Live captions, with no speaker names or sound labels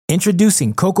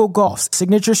Introducing Coco Gauff's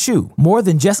signature shoe, more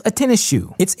than just a tennis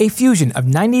shoe. It's a fusion of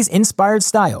 90s-inspired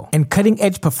style and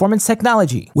cutting-edge performance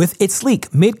technology. With its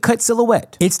sleek mid-cut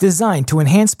silhouette, it's designed to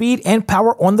enhance speed and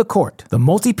power on the court. The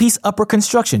multi-piece upper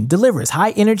construction delivers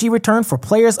high-energy return for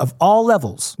players of all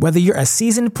levels. Whether you're a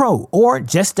seasoned pro or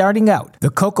just starting out, the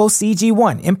Coco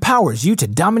CG1 empowers you to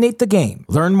dominate the game.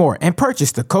 Learn more and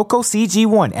purchase the Coco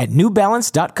CG1 at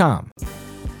NewBalance.com.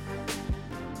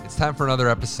 It's time for another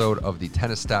episode of the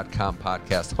Tennis.com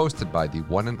podcast, hosted by the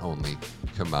one and only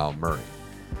Kamau Murray.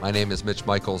 My name is Mitch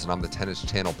Michaels, and I'm the Tennis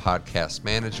Channel podcast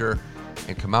manager.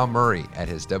 And Kamau Murray, at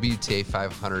his WTA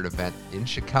 500 event in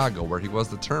Chicago, where he was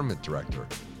the tournament director,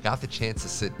 got the chance to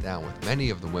sit down with many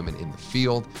of the women in the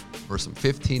field for some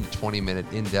 15 to 20-minute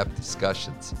in-depth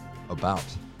discussions about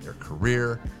their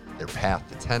career, their path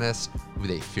to tennis, who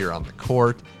they fear on the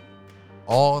court,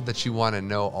 all that you want to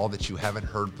know, all that you haven't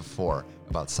heard before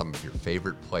about some of your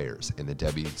favorite players in the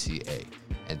WTA.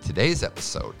 And today's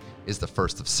episode is the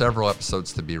first of several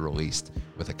episodes to be released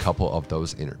with a couple of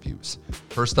those interviews.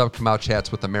 First up, Kamau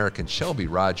chats with American Shelby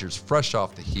Rogers, fresh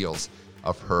off the heels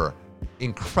of her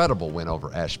incredible win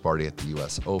over Ash Barty at the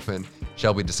U.S. Open.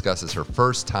 Shelby discusses her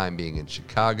first time being in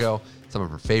Chicago, some of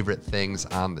her favorite things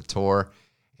on the tour,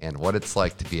 and what it's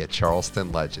like to be a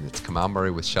Charleston legend. It's Kamau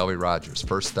Murray with Shelby Rogers,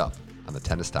 first up on the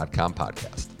Tennis.com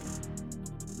podcast.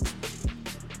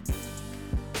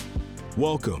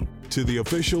 Welcome to the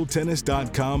official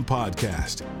Tennis.com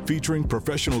podcast, featuring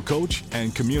professional coach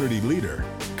and community leader,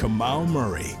 Kamau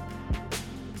Murray.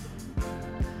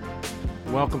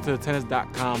 Welcome to the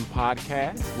Tennis.com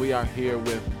podcast. We are here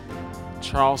with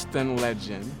Charleston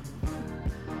legend,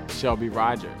 Shelby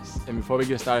Rogers. And before we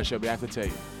get started, Shelby, I have to tell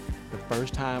you, the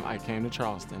first time I came to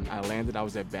Charleston, I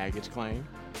was at baggage claim,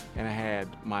 and I had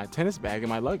my tennis bag and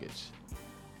my luggage.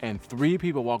 And 3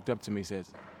 people walked up to me and said,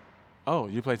 "Oh,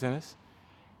 you play tennis?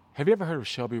 Have you ever heard of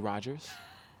Shelby Rogers?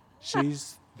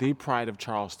 She's the pride of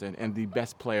Charleston and the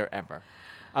best player ever."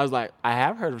 I was like, I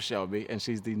have heard of Shelby, and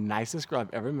she's the nicest girl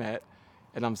I've ever met,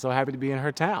 and I'm so happy to be in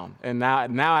her town. And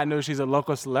now I know she's a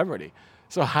local celebrity.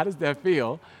 So how does that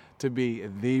feel to be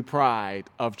the pride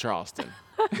of Charleston?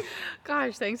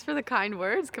 Gosh, thanks for the kind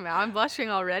words, Kamau. I'm blushing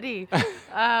already.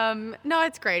 No,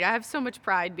 it's great. I have so much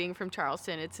pride being from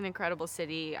Charleston. It's an incredible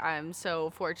city. I'm so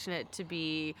fortunate to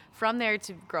be from there,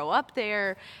 to grow up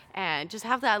there, and just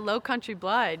have that low country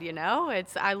blood, you know?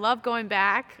 I love going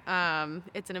back.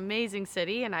 It's an amazing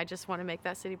city, and I just want to make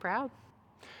that city proud.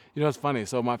 You know, it's funny.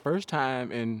 So my first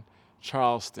time in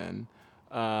Charleston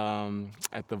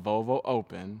at the Volvo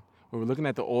Open, we were looking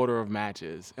at the order of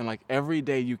matches, and like every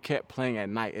day you kept playing at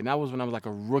night. And that was when I was like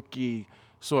a rookie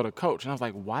sort of coach. And I was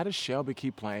like, why does Shelby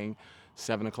keep playing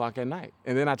 7 o'clock at night?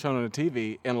 And then I turned on the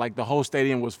TV, and like the whole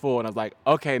stadium was full. And I was like,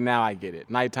 okay, now I get it.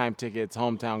 Nighttime tickets,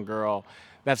 hometown girl.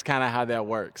 That's kind of how that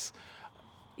works.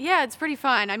 Yeah, it's pretty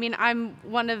fun. I mean, I'm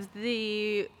one of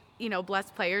the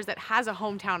blessed players that has a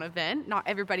hometown event. Not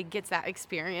everybody gets that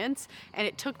experience. And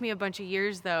it took me a bunch of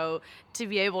years, though, to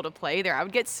be able to play there. I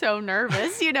would get so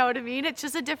nervous, you know what I mean? It's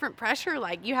just a different pressure.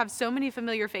 Like, you have so many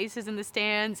familiar faces in the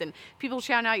stands, and people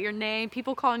shouting out your name,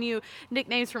 people calling you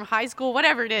nicknames from high school,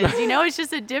 whatever it is. You know, it's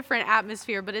just a different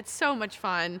atmosphere, but it's so much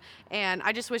fun. And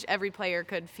I just wish every player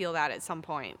could feel that at some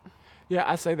point. Yeah,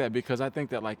 I say that because I think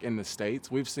that, like, in the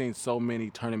States, we've seen so many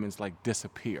tournaments, like,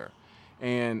 disappear.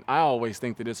 And I always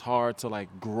think that it's hard to like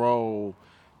grow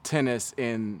tennis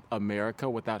in America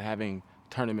without having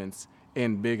tournaments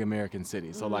in big American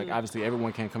cities. So like obviously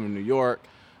everyone can't come to New York.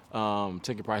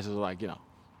 Ticket prices are like,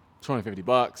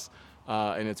 $250,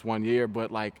 and it's 1 year.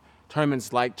 But like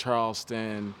tournaments like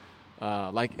Charleston,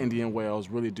 like Indian Wells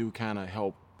really do kind of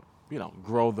help,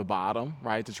 grow the bottom,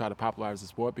 right, to try to popularize the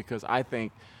sport. Because I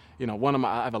think,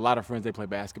 I have a lot of friends, they play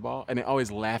basketball, and they always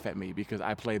laugh at me because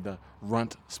I play the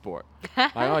runt sport.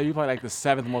 Like, oh, you play like the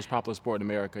 7th most popular sport in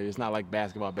America. It's not like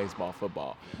basketball, baseball,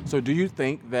 football. So do you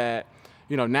think that,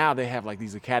 now they have like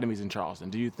these academies in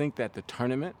Charleston. Do you think that the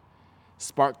tournament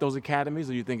sparked those academies,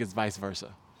 or do you think it's vice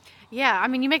versa? Yeah, I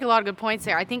mean, you make a lot of good points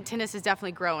there. I think tennis is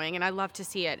definitely growing, and I love to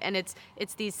see it. And it's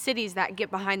these cities that get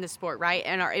behind the sport, right,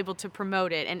 and are able to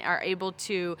promote it and are able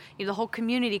to, the whole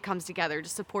community comes together to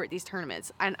support these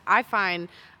tournaments. And I find,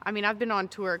 I've been on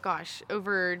tour,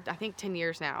 over, I think, 10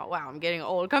 years now. Wow, I'm getting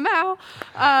old. Come out.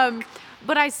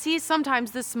 But I see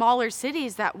sometimes the smaller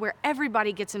cities where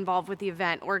everybody gets involved with the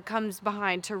event or comes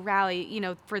behind to rally,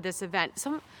 for this event.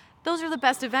 Those are the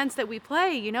best events that we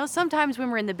play, Sometimes when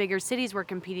we're in the bigger cities, we're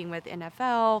competing with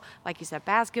NFL, like you said,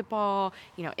 basketball,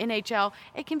 NHL.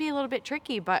 It can be a little bit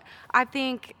tricky, but I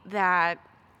think that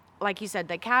like you said,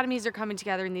 the academies are coming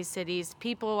together in these cities.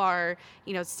 People are,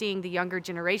 seeing the younger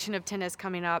generation of tennis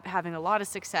coming up, having a lot of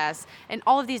success. And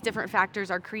all of these different factors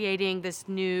are creating this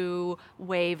new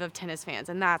wave of tennis fans,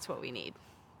 and that's what we need.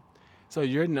 So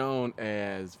you're known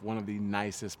as one of the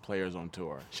nicest players on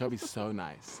tour. Shelby's so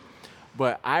nice.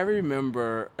 But I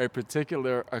remember a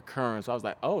particular occurrence. I was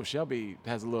like, oh, Shelby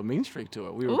has a little mean streak to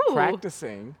it. We were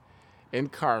practicing in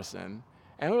Carson,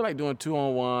 and we were like doing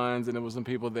 2-on-1s, and there was some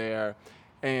people there.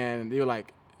 And they were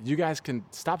like, you guys can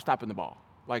stop stopping the ball.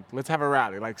 Like, let's have a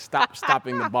rally. Like, stop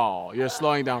stopping the ball. You're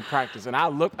slowing down practice. And I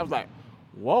was like,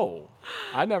 whoa,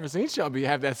 I've never seen Shelby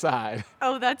have that side.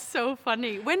 Oh, that's so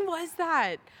funny. When was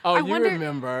that? Oh, you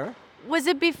remember. Was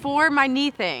it before my knee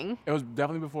thing? It was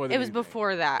definitely before that. It was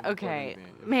before that. Okay.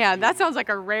 Man, that sounds like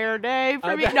a rare day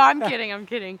for me. No, I'm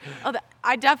kidding. Oh,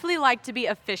 I definitely like to be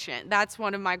efficient. That's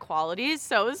one of my qualities.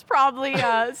 So it's probably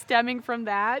stemming from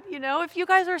that. If you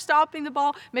guys are stopping the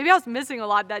ball, maybe I was missing a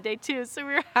lot that day too. So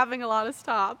we were having a lot of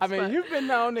stops. I mean, you've been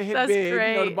known to hit big.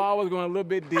 Great. The ball was going a little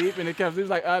bit deep, and he was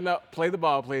like, no, play the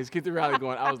ball, please. Keep the rally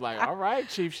going. I was like, all right,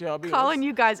 Chief Shelby. Calling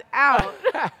you guys out.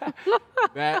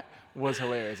 That was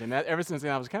hilarious. And that ever since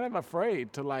then, I was kind of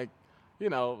afraid to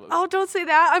Oh, don't say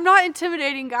that. I'm not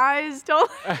intimidating, guys.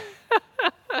 Don't.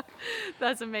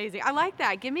 That's amazing. I like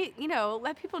that. Give me,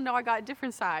 let people know I got a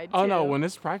different side. Oh, too. no, when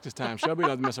it's practice time, Shelby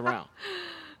doesn't mess around.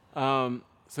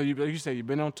 So you say you've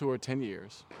been on tour 10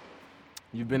 years.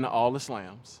 You've been to all the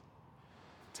slams.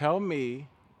 Tell me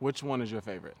which one is your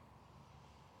favorite.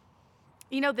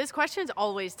 This question's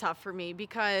always tough for me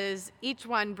because each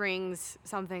one brings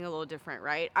something a little different,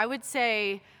 right? I would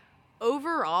say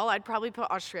overall, I'd probably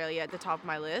put Australia at the top of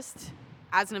my list.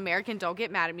 As an American, don't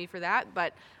get mad at me for that,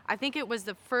 but I think it was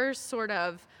the first sort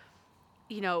of,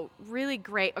 really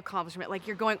great accomplishment. Like,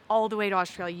 you're going all the way to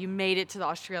Australia. You made it to the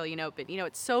Australian Open.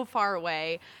 It's so far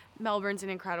away. Melbourne's an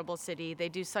incredible city. They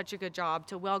do such a good job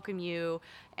to welcome you,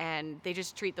 and they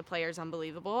just treat the players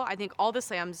unbelievable. I think all the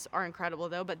slams are incredible,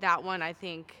 though, but that one, I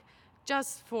think,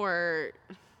 just for,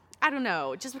 I don't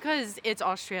know, just because it's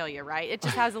Australia, right? It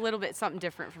just has a little bit something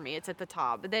different for me. It's at the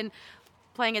top. But then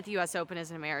playing at the U.S. Open as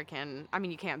an American, I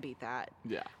mean, you can't beat that.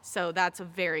 Yeah. So that's a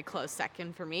very close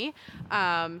second for me.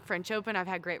 French Open, I've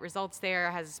had great results there.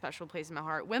 It has a special place in my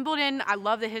heart. Wimbledon, I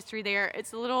love the history there.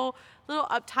 It's a little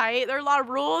uptight. There are a lot of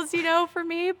rules, for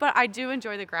me, but I do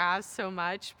enjoy the grass so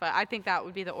much. But I think that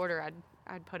would be the order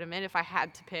I'd put them in if I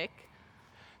had to pick.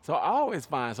 So I always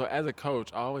find, as a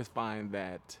coach, I always find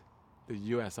that the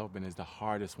U.S. Open is the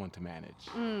hardest one to manage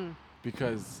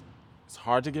because it's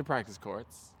hard to get practice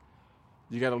courts.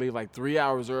 You got to leave like 3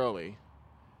 hours early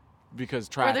because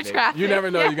traffic. You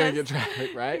never know you're going to get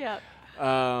traffic, right? Yeah.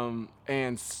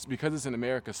 And because it's in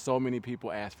America, so many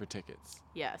people ask for tickets.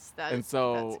 Yes, that's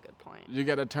a good point. You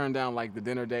got to turn down like the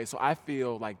dinner date. So I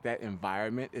feel like that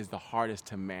environment is the hardest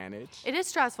to manage. It is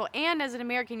stressful. And as an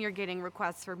American, you're getting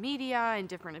requests for media and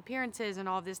different appearances and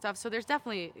all of this stuff. So there's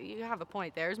definitely, you have a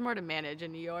point there. There's more to manage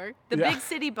in New York. The big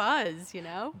city buzz,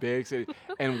 Big city.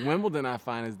 And Wimbledon, I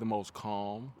find, is the most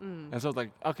calm. And so it's like,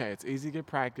 okay, it's easy to get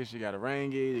practice. You got a rain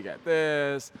gate. You got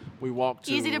this. We walk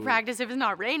to. Easy to practice if it's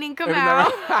not raining. Come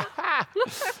out.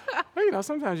 But,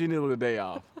 sometimes you need a little day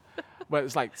off. But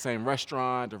it's like same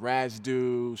restaurant, the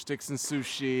Rajdu, Sticks and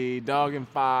Sushi, Dog and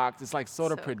Fox. It's like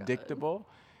sort of predictable.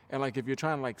 Good. And like if you're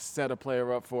trying to like set a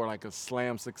player up for like a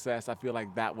slam success, I feel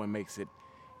like that one makes it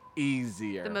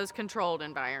easier. The most controlled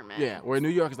environment. Yeah, where New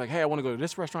York is like, hey, I want to go to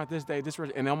this restaurant this day,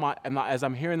 and as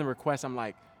I'm hearing the request, I'm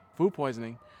like, food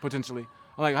poisoning, potentially.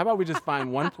 I'm like, how about we just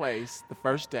find one place the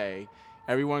first day,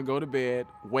 everyone go to bed,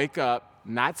 wake up,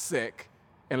 not sick,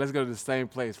 and let's go to the same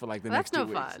place for like the next 2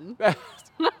 weeks. That's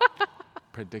no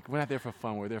fun. We're not there for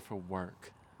fun. We're there for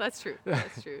work. That's true.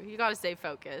 That's true. You got to stay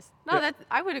focused. No,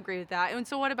 I would agree with that. And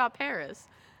so what about Paris?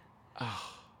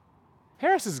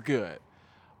 Paris is good,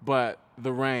 but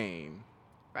the rain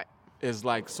is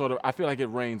like sort of, I feel like it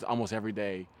rains almost every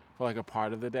day for like a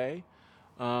part of the day.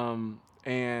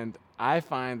 And I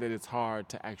find that it's hard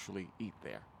to actually eat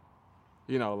there.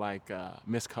 Like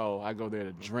Miss Cole, I go there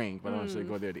to drink, but I don't actually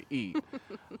go there to eat.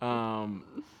 And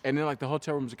then like the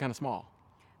hotel rooms are kind of small.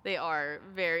 They are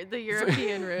the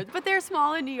European roots, but they're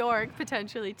small in New York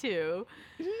potentially too.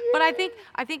 Yeah. But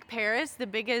I think Paris, the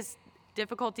biggest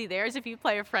difficulty there is if you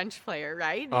play a French player,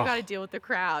 right? You got to deal with the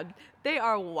crowd. They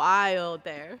are wild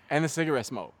there. And the cigarette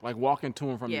smoke, like walking to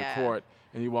and from your court,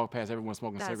 and you walk past everyone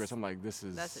smoking cigarettes. I'm like, that's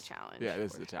a challenge. Yeah,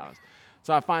 this is a challenge.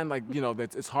 So I find like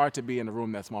that it's hard to be in a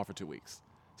room that small for 2 weeks.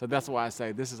 So that's why I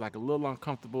say this is like a little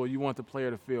uncomfortable. You want the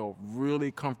player to feel really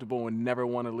comfortable and never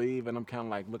want to leave. And I'm kind of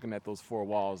like looking at those four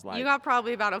walls like. You got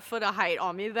probably about a foot of height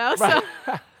on me though. So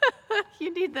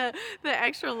You need the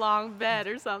extra long bed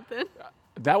or something.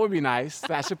 That would be nice.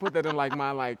 I should put that in like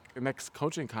my next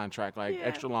coaching contract,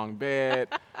 extra long bed,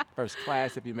 first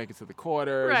class if you make it to the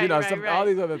quarters, all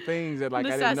these other things that I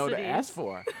didn't know to ask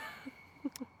for.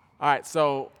 All right,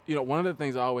 so one of the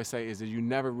things I always say is that you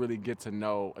never really get to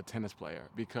know a tennis player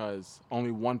because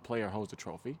only one player holds the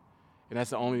trophy, and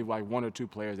that's the only one or two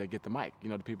players that get the mic.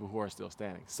 The people who are still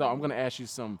standing. So I'm going to ask you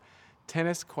some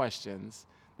tennis questions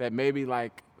that maybe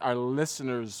our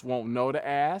listeners won't know to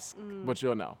ask, but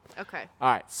you'll know. Okay.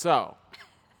 All right, so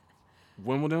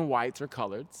Wimbledon whites or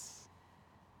coloreds?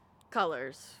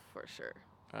 Colors, for sure.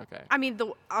 Okay. I mean,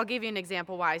 I'll give you an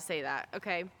example why I say that.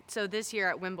 Okay, so this year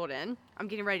at Wimbledon, I'm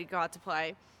getting ready to go out to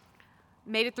play.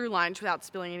 Made it through lunch without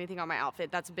spilling anything on my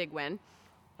outfit. That's a big win.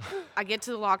 I get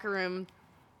to the locker room.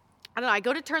 I don't know, I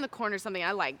go to turn the corner or something.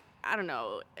 I don't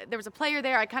know, there was a player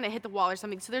there. I kind of hit the wall or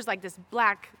something. So there's this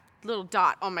black little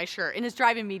dot on my shirt, and it's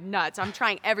driving me nuts. I'm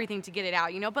trying everything to get it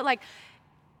out, but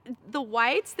the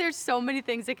whites, there's so many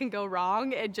things that can go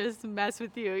wrong and just mess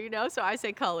with you, so I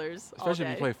say colors. Especially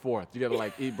if you play fourth. You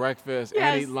gotta eat breakfast Yes.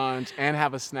 and eat lunch and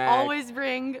have a snack. Always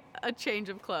bring a change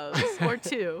of clothes or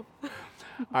two. All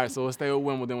right, so let's stay with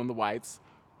Wimbledon with the whites.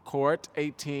 Court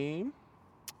 18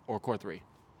 or court 3?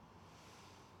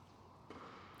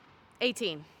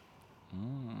 18.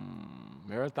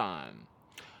 Marathon.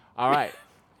 All right.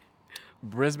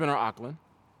 Brisbane or Auckland?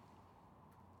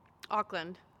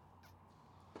 Auckland.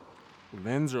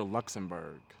 Linz or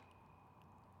Luxembourg?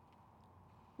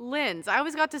 Linz. I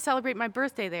always got to celebrate my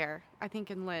birthday there, I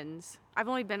think in Linz. I've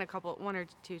only been one or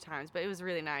two times, but it was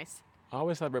really nice. I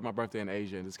always celebrate my birthday in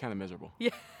Asia, and it's kind of miserable.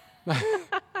 Yeah.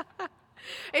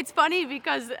 It's funny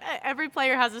because every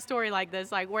player has a story like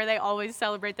this, where they always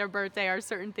celebrate their birthday or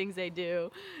certain things they do.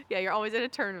 Yeah, you're always at a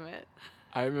tournament.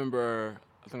 I remember,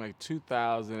 I think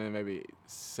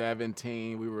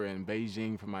 2017, we were in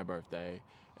Beijing for my birthday,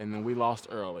 and then we lost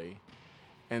early.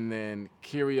 And then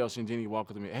Kyrgios and Genie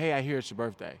walked up to me, hey, I hear it's your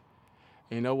birthday.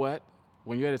 And you know what?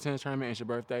 When you're at a tennis tournament and it's your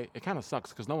birthday, it kind of sucks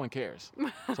because no one cares.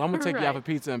 So I'm going to take you out for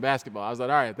pizza and basketball. I was like,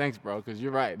 all right, thanks, bro, because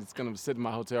you're right. It's going to sit in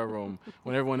my hotel room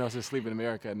when everyone else is sleeping in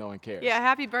America and no one cares. Yeah,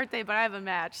 happy birthday, but I have a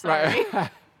match. Sorry. Right.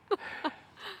 All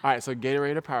right, so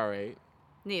Gatorade or Powerade?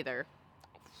 Neither.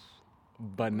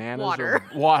 Bananas Water.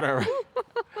 or water?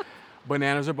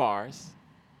 Bananas or bars?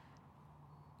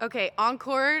 Okay, on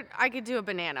court, I could do a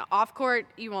banana. Off court,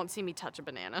 you won't see me touch a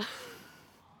banana.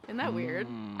 Isn't that weird?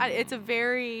 It's a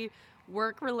very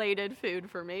work-related food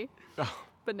for me.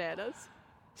 Bananas.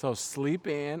 So sleep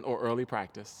in or early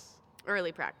practice?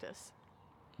 Early practice.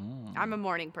 I'm a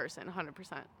morning person,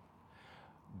 100%.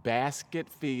 Basket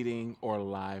feeding or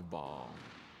live ball?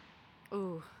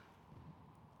 Ooh.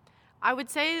 I would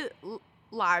say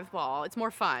live ball. It's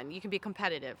more fun. You can be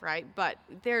competitive, right? But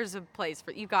there's a place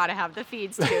for you. Got to have the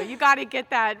feeds too. You got to get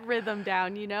that rhythm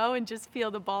down, and just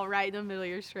feel the ball right in the middle of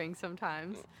your string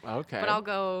sometimes. Okay. But I'll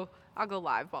go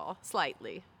live ball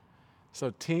slightly. So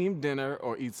team dinner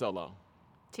or eat solo?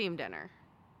 Team dinner.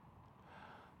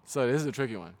 So this is a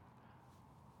tricky one.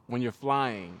 When you're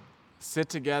flying, sit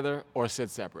together or sit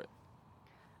separate?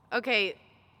 Okay.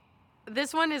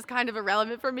 This one is kind of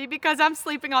irrelevant for me because I'm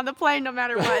sleeping on the plane no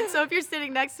matter what. So if you're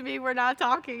sitting next to me, we're not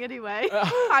talking anyway.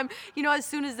 As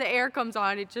soon as the air comes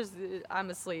on, I'm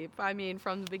asleep. I mean,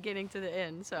 from the beginning to the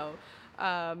end. So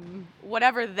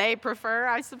whatever they prefer,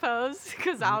 I suppose,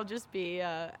 because I'll just be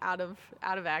out of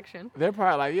action. They're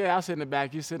probably like, yeah, I'll sit in the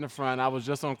back, you sit in the front. I was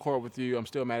just on court with you. I'm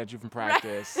still mad at you from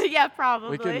practice. Yeah,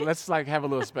 probably. Let's have a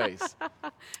little space.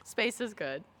 Space is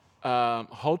good.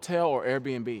 Hotel or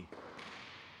Airbnb?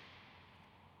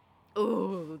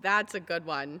 Ooh, that's a good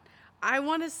one. I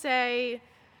want to say,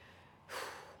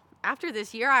 after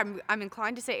this year, I'm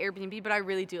inclined to say Airbnb, but I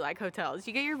really do like hotels.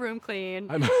 You get your room clean.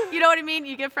 You know what I mean?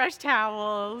 You get fresh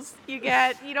towels. You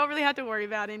don't really have to worry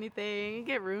about anything. You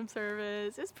get room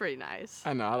service. It's pretty nice.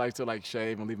 I know. I like to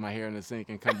shave and leave my hair in the sink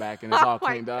and come back and it's all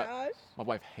cleaned my up. Gosh. My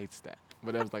wife hates that.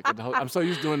 But it was I'm so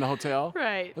used to doing the hotel.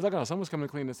 Right. It's like, oh, someone's coming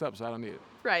to clean this up, so I don't need it.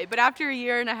 Right. But after a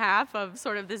year and a half of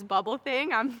sort of this bubble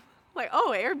thing, I'm like,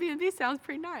 oh, Airbnb sounds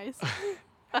pretty nice.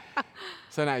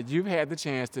 So now you've had the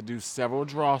chance to do several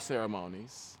draw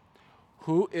ceremonies.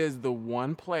 Who is the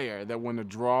one player that when the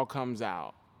draw comes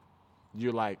out,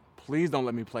 you're like, please don't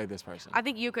let me play this person? I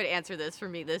think you could answer this for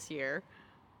me this year.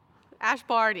 Ash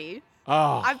Barty.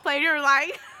 Oh. I've played her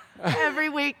every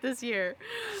week this year.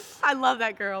 I love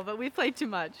that girl, but we played too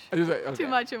much. Okay. Too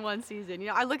much in one season.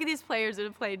 I look at these players that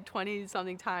have played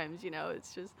 20-something times,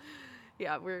 it's just,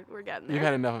 yeah, we're getting there. You've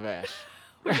had enough of Ash.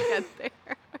 We're getting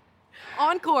there.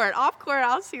 On court, off court,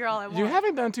 I'll see her all I want. You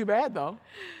haven't done too bad, though.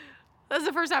 That's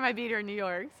the first time I beat her in New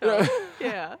York, so,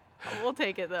 yeah. We'll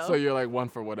take it, though. So you're like one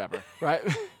for whatever, right?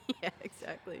 Yeah,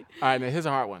 exactly. All right, now here's a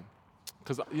hard one.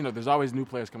 Because, there's always new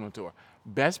players coming on tour.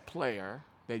 Best player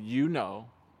that you know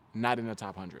not in the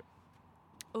top 100.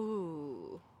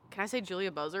 Ooh. Can I say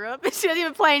Julia Bozerup? She doesn't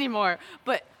even play anymore.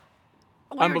 But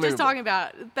we were just talking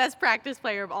about best practice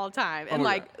player of all time.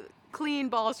 And, clean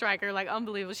ball striker,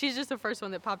 unbelievable. She's just the first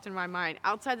one that popped in my mind.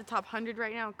 Outside the top 100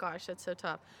 right now, gosh, that's so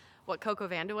tough. What, Coco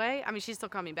Vandeweghe? I mean, she's still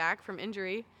coming back from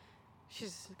injury.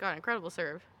 She's got an incredible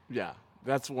serve. Yeah,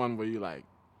 that's one where you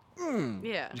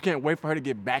Yeah. You can't wait for her to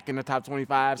get back in the top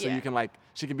 25 so you can,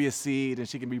 she can be a seed and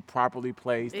she can be properly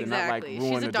placed and not, ruin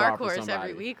She's the a draw dark for horse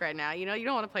somebody. every week right now. You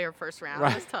don't want to play her first round.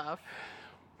 Right. That's tough.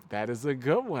 That is a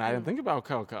good one. I didn't think about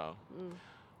Coco.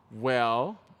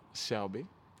 Well, Shelby,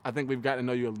 I think we've gotten to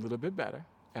know you a little bit better,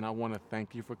 and I want to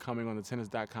thank you for coming on the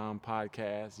Tennis.com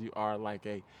podcast. You are like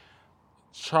a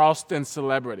Charleston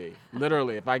celebrity.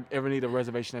 Literally, if I ever need a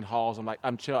reservation at Halls,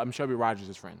 I'm Shelby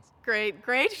Rogers' friends. Great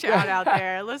shout out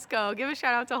there. Let's go. Give a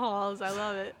shout out to Halls. I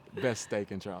love it. Best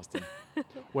steak in Charleston.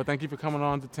 Well, thank you for coming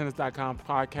on the Tennis.com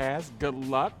podcast. Good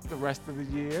luck the rest of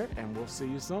the year, and we'll see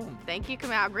you soon. Thank you,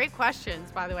 Kamau. Great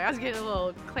questions, by the way. I was getting a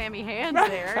little clammy hands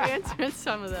there answering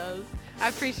some of those. I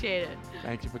appreciate it.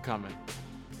 Thank you for coming.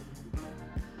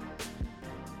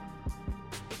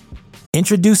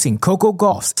 Introducing Coco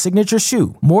Gauff's signature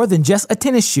shoe, more than just a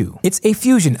tennis shoe. It's a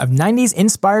fusion of 90s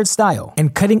inspired style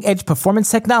and cutting-edge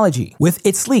performance technology. With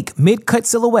its sleek mid-cut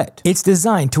silhouette, it's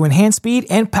designed to enhance speed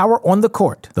and power on the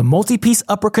court. The multi-piece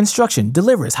upper construction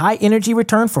delivers high energy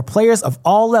return for players of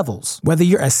all levels. Whether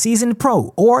you're a seasoned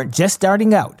pro or just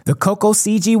starting out, the Coco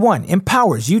CG1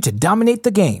 empowers you to dominate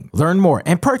the game. Learn more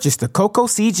and purchase the Coco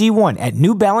CG1 at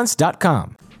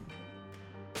newbalance.com.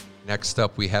 Next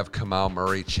up, we have Kamau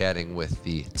Murray chatting with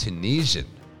the Tunisian.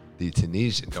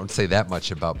 Don't say that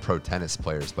much about pro tennis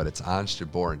players, but it's Ons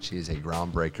Jabeur, and she is a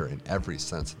groundbreaker in every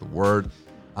sense of the word.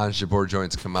 Ons Jabeur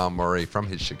joins Kamau Murray from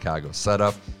his Chicago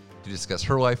setup to discuss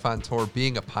her life on tour,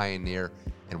 being a pioneer,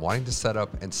 and wanting to set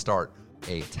up and start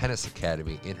a tennis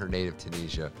academy in her native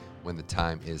Tunisia when the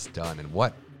time is done. And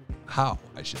how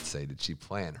did she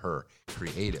plan her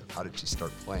creative? How did she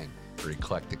start playing her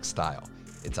eclectic style?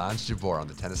 It's Ons Jabeur on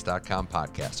the Tennis.com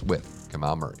podcast with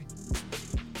Kamau Murray.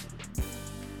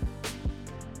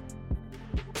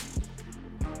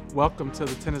 Welcome to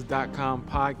the Tennis.com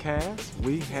podcast.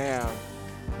 We have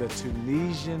the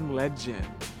Tunisian legend,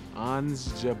 Ons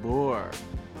Jabeur,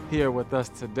 here with us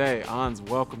today. Ons,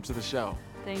 welcome to the show.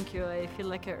 Thank you. I feel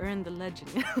like I earned the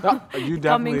legend. You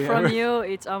Coming from you,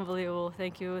 it's unbelievable.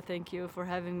 Thank you for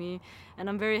having me, and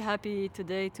I'm very happy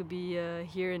today to be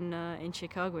here in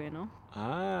Chicago.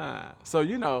 So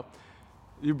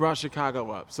you brought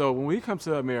Chicago up. So when we come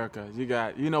to America,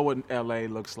 you know what LA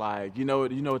looks like. You know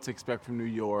what to expect from New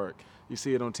York. You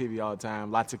see it on TV all the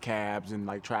time. Lots of cabs and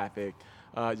traffic.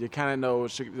 You kind of know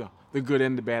the good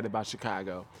and the bad about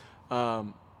Chicago.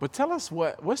 But tell us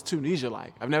what's Tunisia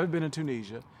like? I've never been to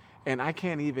Tunisia, and I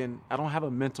don't have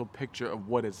a mental picture of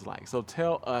what it's like. So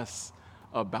tell us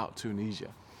about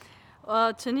Tunisia.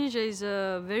 Tunisia is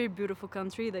a very beautiful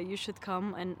country that you should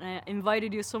come, and I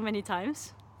invited you so many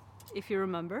times, if you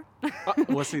remember.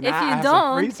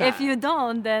 If you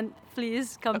don't, then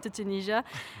please come to Tunisia.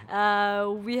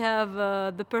 We have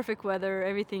the perfect weather.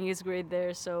 Everything is great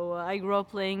there. So I grew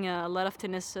up playing a lot of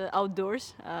tennis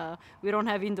outdoors. We don't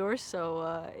have indoors,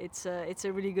 so it's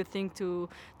a really good thing to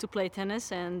play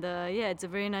tennis. And it's a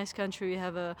very nice country. We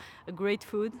have a great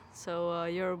food, so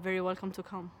you're very welcome to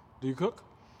come. Do you cook?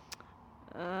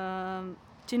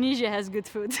 Tunisia has good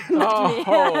food.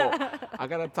 I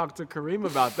gotta talk to Kareem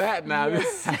about that now.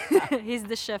 Yes. He's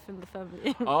the chef in the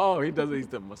family. He does. He's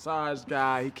the massage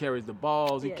guy. He carries the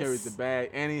balls. He carries the bag,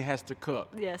 and he has to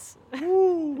cook. Yes.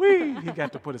 Woo-wee. He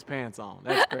got to put his pants on.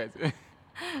 That's crazy.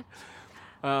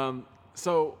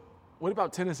 So, what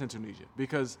about tennis in Tunisia?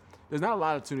 Because there's not a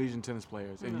lot of Tunisian tennis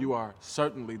players, and you are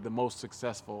certainly the most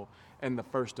successful and the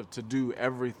first to do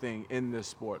everything in this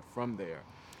sport from there.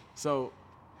 So,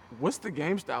 what's the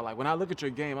game style like? When I look at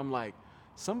your game, I'm like,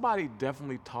 somebody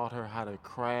definitely taught her how to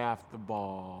craft the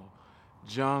ball,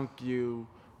 junk you,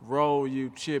 roll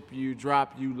you, chip you,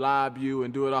 drop you, lob you,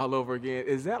 and do it all over again.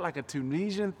 Is that like a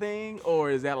Tunisian thing,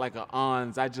 or is that like a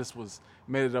Ons, I just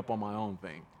made it up on my own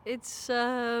thing? It's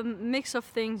a mix of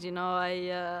things,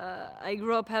 I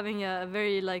grew up having a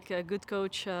very a good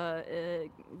coach,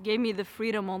 gave me the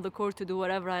freedom on the court to do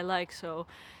whatever I like. So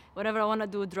whatever I want to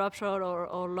do, drop shot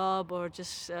or lob or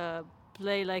just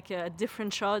play like a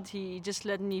different shot. He just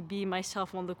let me be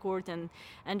myself on the court and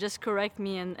just correct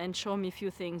me and show me a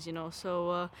few things, you know.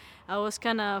 So I was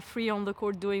kind of free on the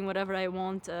court doing whatever I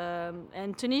want.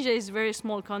 And Tunisia is a very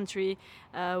small country.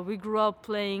 We grew up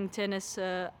playing tennis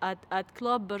at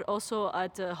club, but also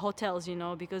at hotels, you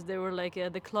know, because there were like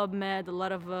the Club Med, a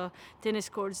lot of tennis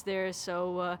courts there.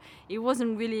 So it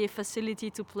wasn't really a facility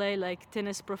to play like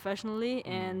tennis professionally.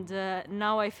 And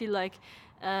now I feel like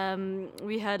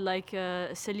we had like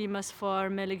Salim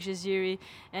Asfar, Malik Jaziri,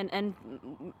 and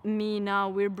me now.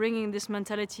 We're bringing this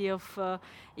mentality of,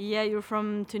 you're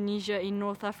from Tunisia in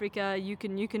North Africa.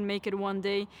 You can make it one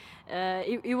day.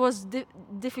 It was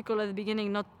difficult at the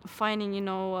beginning, not finding, you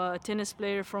know, a tennis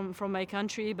player from my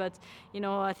country. But, you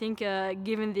know, I think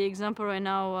given the example right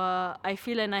now, I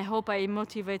feel and I hope I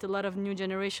motivate a lot of new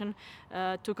generation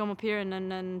to come up here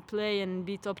and play and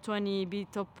be top 20, be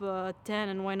top 10,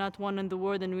 and why not one in the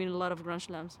world and win a lot of Grand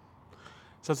Slams.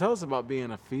 So tell us about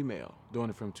being a female doing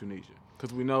it from Tunisia.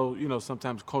 Because we know, you know,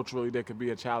 sometimes culturally there could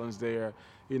be a challenge there,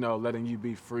 you know, letting you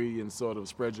be free and sort of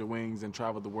spread your wings and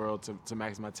travel the world to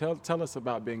maximize. Tell us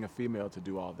about being a female to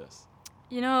do all this.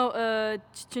 You know,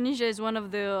 Tunisia is one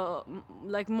of the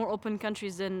like more open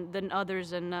countries than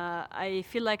others, and I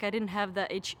feel like I didn't have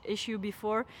that issue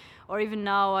before, or even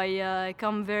now. I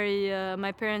come very.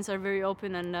 My parents are very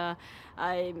open, and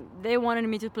they wanted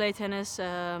me to play tennis,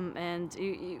 and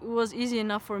it was easy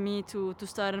enough for me to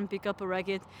start and pick up a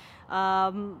racket.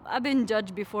 I've been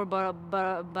judged before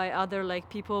by other like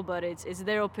people, but it's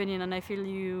their opinion, and I feel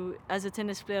you as a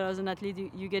tennis player, as an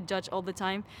athlete, you get judged all the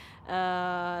time,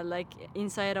 like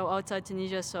inside or outside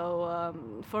Tunisia. So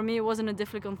for me, it wasn't a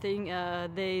difficult thing.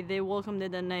 They welcomed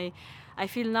it, and I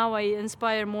feel now I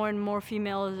inspire more and more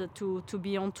females to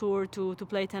be on tour to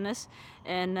play tennis,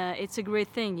 and it's a great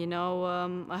thing. You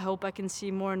know, I hope I can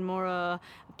see more and more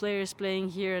players playing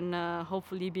here, and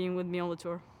hopefully being with me on the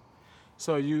tour.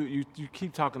 So you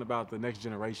keep talking about the next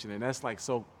generation, and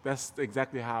that's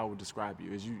exactly how I would describe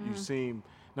you. Is you seem,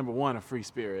 number one, a free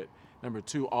spirit. Number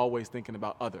two, always thinking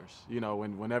about others. You know,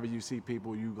 whenever you see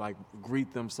people, you like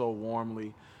greet them so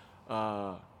warmly,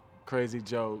 crazy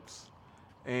jokes.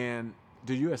 And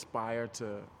do you aspire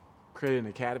to create an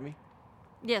academy?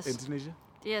 Yes. In Tunisia?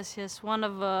 Yes. One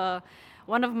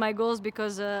of my goals,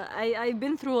 because I've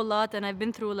been through a lot, and I've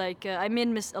been through like I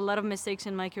made a lot of mistakes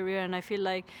in my career, and I feel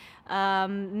like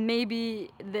maybe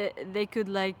they could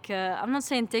like I'm not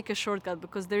saying take a shortcut,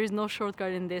 because there is no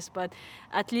shortcut in this, but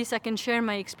at least I can share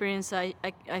my experience. I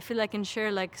feel I can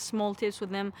share like small tips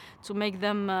with them to make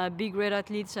them be great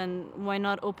athletes, and why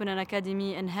not open an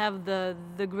academy and have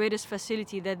the greatest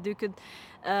facility that they could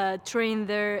train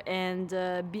there and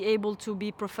be able to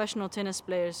be professional tennis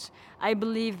players. I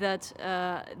believe that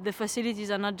the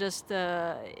facilities are not just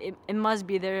it must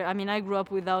be there. I mean, I grew up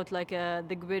without like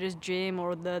the greatest gym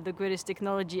or the greatest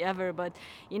technology ever, but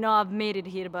you know, I've made it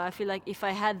here. But I feel like if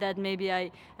I had that, maybe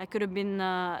I could have been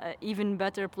an even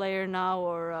better player now,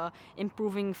 or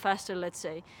improving faster, let's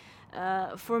say.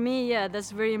 For me, yeah,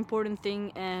 that's a very important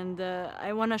thing, and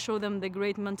I want to show them the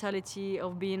great mentality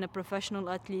of being a professional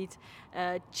athlete,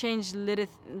 change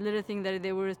little thing that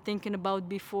they were thinking about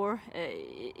before.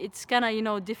 It's kind of, you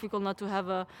know, difficult not to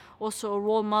have also a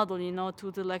role model, you know,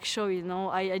 to like show, you know,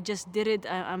 I just did it,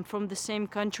 I'm from the same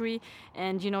country,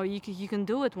 and, you know, you can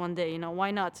do it one day, you know,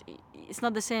 why not? It's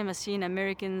not the same as seeing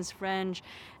Americans, French,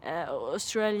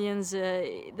 Australians.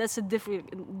 That's a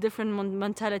different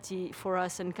mentality for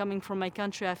us, and coming from my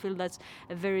country, I feel that's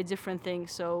a very different thing.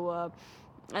 So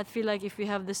I feel like if we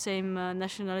have the same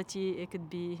nationality, it could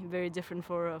be very different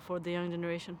for the young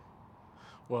generation.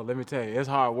 Well, let me tell you, it's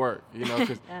hard work, you know.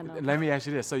 Cause let me ask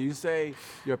you this: so you say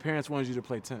your parents wanted you to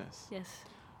play tennis? Yes.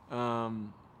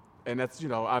 And that's, you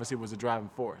know, obviously was a driving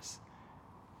force.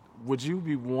 Would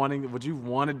you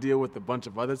want to deal with a bunch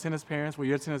of other tennis parents? Were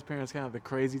your tennis parents kind of the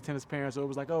crazy tennis parents, or it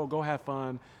was like, oh, go have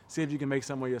fun, see if you can make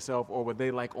some of yourself, or were they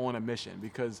like on a mission?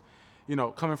 Because, you know,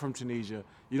 coming from Tunisia,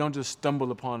 you don't just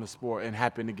stumble upon the sport and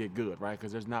happen to get good, right?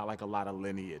 Because there's not like a lot of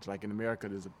lineage. Like in America,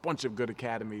 there's a bunch of good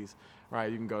academies, right?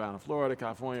 You can go down to Florida,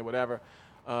 California, whatever.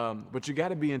 But you got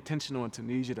to be intentional in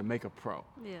Tunisia to make a pro.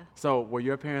 Yeah. So were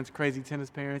your parents crazy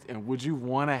tennis parents, and would you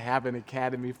want to have an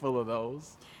academy full of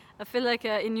those? I feel like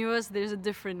in US there's a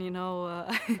different,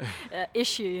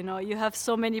 issue. You have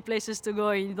so many places to go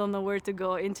and you don't know where to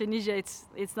go. In Tunisia,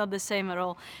 it's not the same at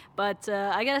all. But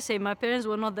I gotta say, my parents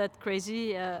were not that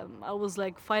crazy. I was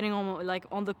like fighting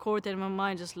on the court, and in my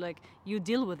mind just like, you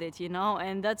deal with it,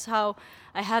 And that's how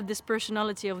I have this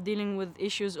personality of dealing with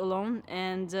issues alone.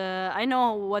 And I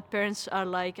know what parents are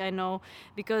like. I know,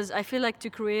 because I feel like to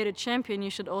create a champion,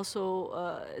 you should also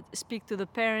speak to the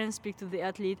parents, speak to the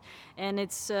athlete, and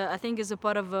it's I think it's a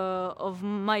part of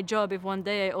my job. If one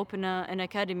day I open an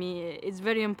academy, it's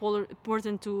very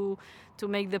important to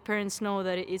make the parents know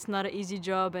that it's not an easy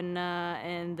job, and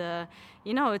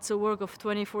it's a work of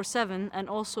 24/7, and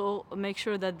also make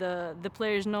sure that the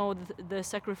players know the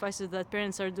sacrifices that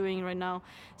parents are doing right now.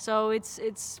 So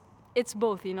it's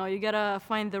both. You gotta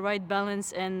find the right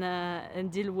balance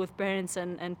and deal with parents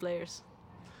and players.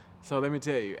 So let me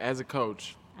tell you, as a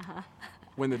coach,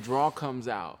 when the draw comes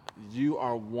out, you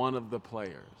are one of the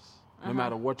players, no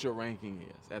matter what your ranking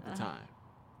is at the time,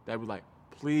 that would like,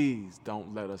 please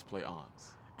don't let us play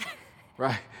ons.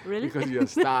 Right? Really? Because of your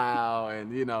style,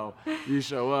 and you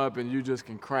show up and you just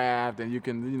can craft, and you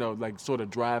can like sort of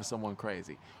drive someone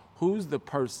crazy. Who's the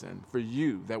person for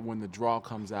you that when the draw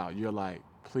comes out, you're like,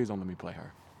 please don't let me play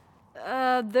her?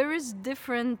 There is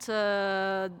different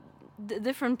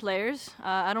players.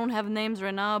 I don't have names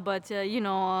right now, but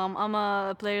I'm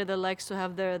a player that likes to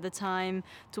have the time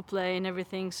to play and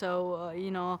everything. So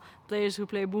players who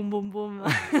play boom boom boom,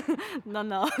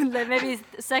 no, like maybe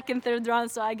second, third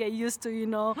round, so I get used to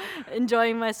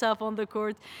enjoying myself on the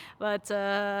court. But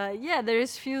there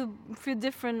is few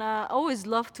different. I always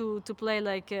love to play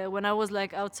like when I was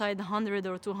like outside 100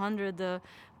 or 200.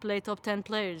 Play top 10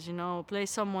 players, play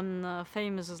someone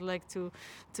famous is like to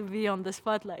be on the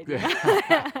spotlight.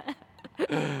 Yeah.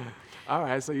 All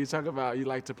right, so you talk about you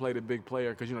like to play the big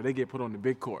player because they get put on the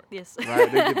big court. Yes.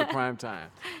 Right, they get the prime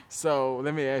time. So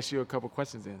let me ask you a couple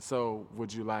questions then. So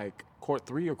would you like court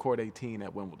 3 or court 18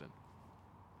 at Wimbledon?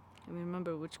 I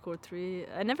remember which court 3.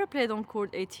 I never played on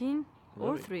court 18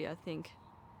 or 3, I think.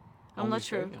 I'm not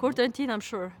sure. Court 18, I'm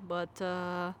sure, but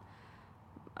I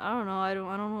don't know. I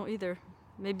don't know either.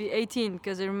 Maybe 18,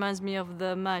 because it reminds me of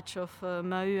the match of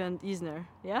Mahut and Isner.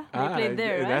 Yeah, they played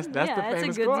there, right? That's the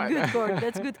famous court. Good court.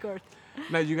 That's good court.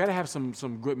 Now you got to have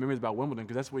some good memories about Wimbledon,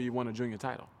 because that's where you won a junior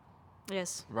title.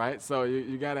 Yes. Right. So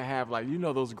you got to have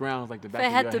those grounds like the back of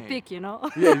your hand. If I had to pick,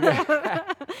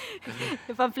 Yeah.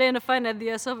 If I'm playing a final at the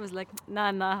US Open, it's like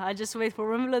nah. I just wait for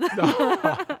Wimbledon.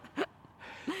 No.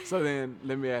 So then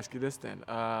let me ask you this then: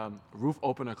 roof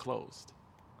open or closed?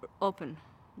 Open,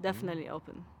 definitely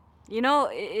open.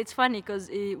 It's funny because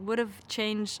it would have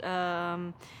changed.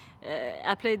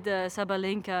 I played the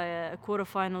Sabalenka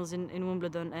quarterfinals in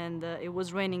Wimbledon, and it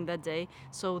was raining that day,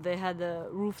 so they had the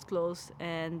roof closed.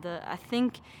 And I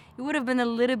think it would have been a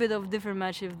little bit of different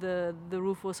match if the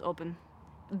roof was open.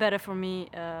 Better for me,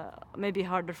 maybe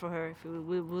harder for her if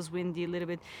it was windy a little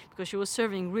bit, because she was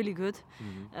serving really good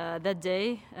that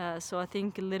day. So I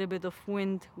think a little bit of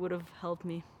wind would have helped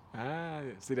me.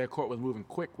 See, that court was moving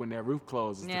quick when that roof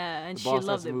closed. Yeah, and the she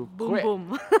loved it. Boom, quick.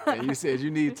 boom. And you said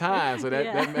you need time, so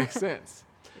that makes sense.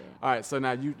 Yeah. All right, so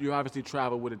now you obviously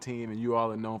travel with a team, and you all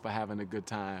are known for having a good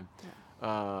time.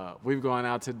 Yeah. We've gone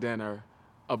out to dinner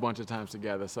a bunch of times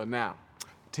together. So now,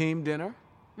 team dinner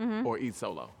or eat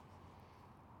solo?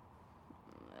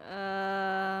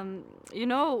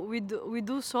 We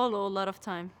do solo a lot of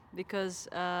time because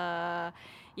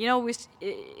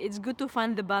it's good to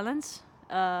find the balance.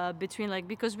 Between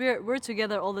because we're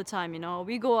together all the time,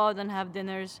 we go out and have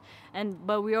dinners,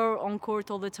 but we are on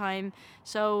court all the time,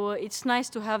 so it's nice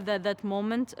to have that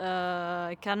moment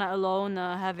kind of alone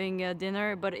having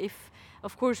dinner. But if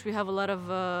of course we have a lot of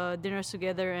dinners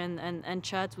together and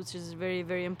chats, which is very,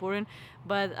 very important,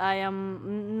 but I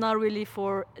am not really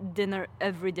for dinner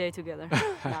every day together.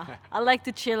 Nah. I like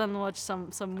to chill and watch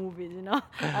some movies,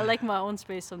 I like my own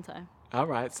space sometimes. All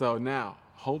right, so now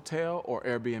hotel or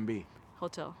Airbnb?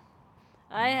 Hotel.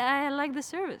 I like the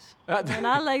service. And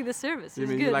I like the service. You it's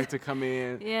mean good. You like to come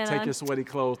in, take your sweaty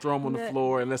clothes, throw them on the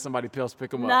floor, and let somebody else pick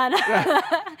them up? No.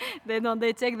 They don't.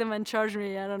 They take them and charge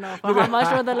me, I don't know, for how much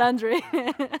for the laundry.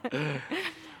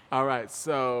 All right,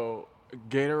 so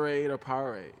Gatorade or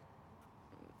Powerade?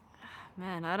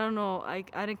 Man, I don't know. I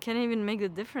can't even make the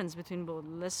difference between both.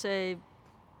 Let's say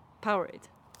Powerade.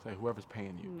 So whoever's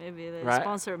paying you. Maybe they right?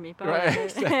 sponsor me. Right,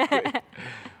 exactly.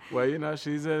 Well,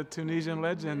 she's a Tunisian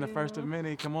legend, the first of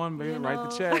many. Come on, baby, write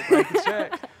the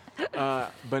check.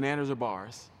 Bananas or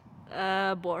bars?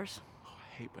 Bars. Oh,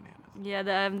 I hate bananas. Yeah,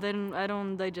 I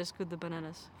don't digest good the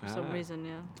bananas for some reason,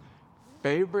 yeah.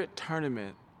 Favorite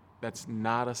tournament that's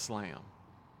not a slam?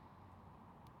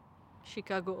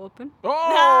 Chicago Open.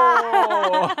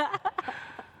 Oh!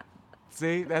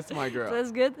 See, that's my girl.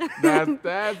 That's good.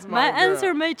 That's my girl.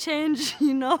 Answer may change,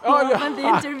 on the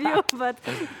interview, but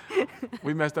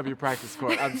we messed up your practice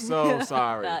court. I'm so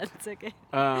sorry. That's okay.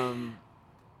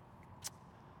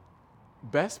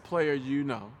 Best player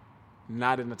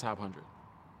not in the top 100.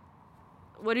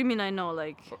 What do you mean I know?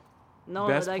 No,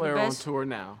 best player on tour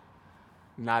now,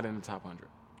 not in the top 100.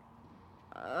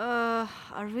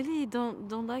 I really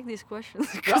don't like these questions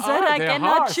because I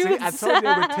cannot hard. choose. See, I told you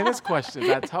they were tennis questions.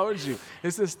 I told you.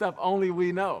 This is stuff only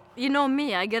we know. You know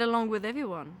me. I get along with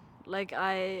everyone.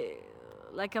 I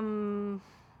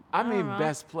mean,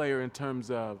 best player in terms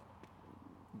of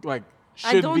I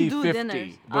should don't be do 50,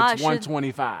 dinners. but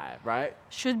 125, right?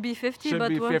 Should be 50, should but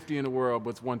be 50 in the world, but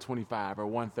it's 125 or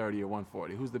 130 or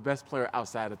 140. Who's the best player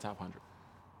outside the top 100?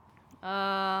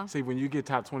 See, when you get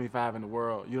top 25 in the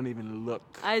world, you don't even look.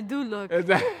 I do look.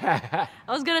 I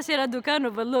was gonna say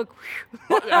Raducanu, but look.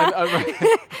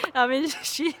 I mean,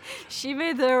 she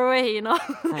made her way,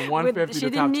 From 150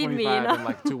 to top 25 in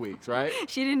like 2 weeks, right?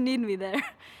 She didn't need me there.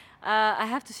 I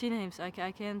have to see names. I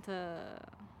can't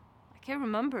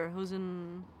remember who's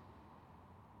in.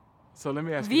 So let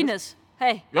me ask Venus. You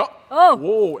Hey. Yep. Oh.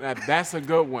 Whoa, that's a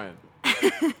good one.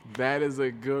 That is a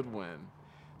good one.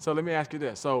 So let me ask you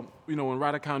this. So, when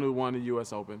Raducanu won the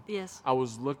U.S. Open, yes, I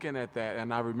was looking at that,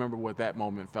 and I remember what that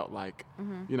moment felt like,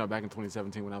 back in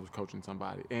 2017 when I was coaching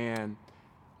somebody. And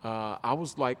I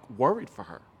was, worried for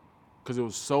her because it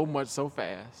was so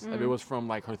fast. I mean, it was from,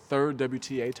 her third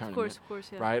WTA tournament. Of course,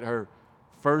 yeah. Right? Her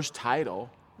first title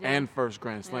and first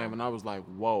Grand Slam. Yeah. And I was like,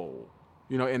 whoa.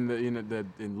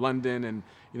 In London and,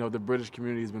 the British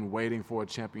community has been waiting for a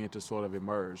champion to sort of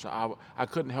emerge. I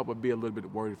couldn't help but be a little bit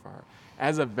worried for her.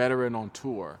 As a veteran on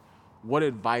tour, what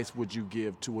advice would you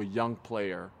give to a young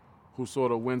player who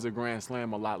sort of wins a Grand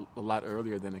Slam a lot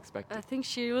earlier than expected? I think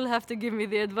she will have to give me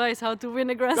the advice how to win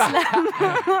a Grand Slam.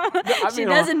 She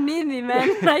doesn't need me,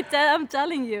 man. I'm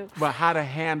telling you. But how to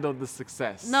handle the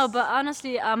success. No, but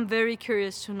honestly, I'm very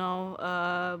curious to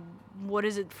know what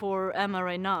is it for Emma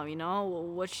right now,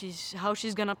 how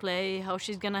she's gonna play, how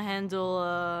she's gonna handle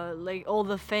all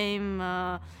the fame,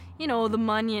 the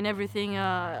money and everything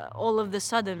all of the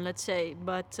sudden, let's say.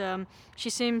 But she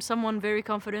seems someone very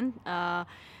confident.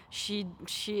 She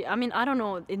I mean, I don't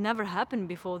know, it never happened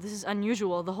before. This is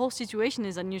unusual. The whole situation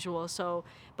is unusual. So,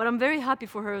 but I'm very happy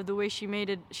for her the way she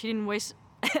made it. She didn't waste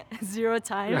zero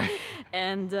time.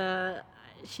 And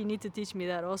she needs to teach me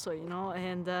that also,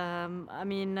 And I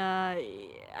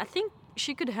think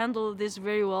she could handle this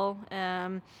very well.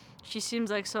 She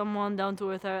seems like someone down to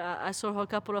earth. I saw her a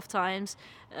couple of times.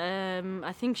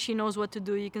 I think she knows what to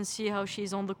do. You can see how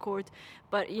she's on the court.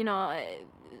 But,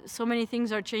 so many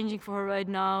things are changing for her right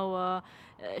now.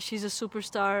 She's a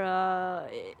superstar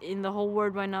in the whole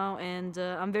world right now. And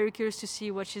I'm very curious to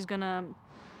see what she's gonna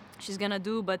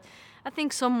do. But I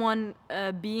think someone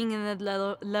being in that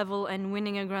level and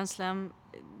winning a Grand Slam,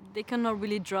 they cannot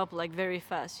really drop very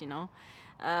fast,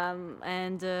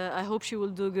 And I hope she will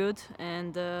do good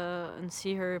and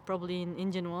see her probably in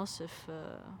Indian Wells if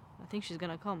I think she's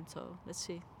gonna come. So let's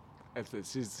see.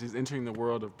 She's entering the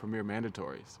world of premier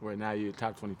mandatories, where now you're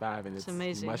top 25 and it's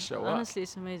amazing. You must show up. Honestly,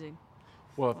 it's amazing.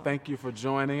 Well, thank you for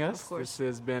joining us. Of course. This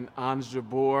has been Ons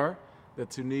Jabeur, the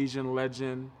Tunisian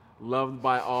legend, loved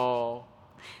by all.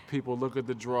 People look at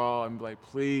the draw and be like,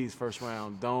 please, first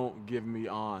round, don't give me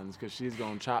Ons, because she's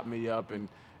going to chop me up and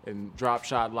drop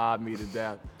shot lob me to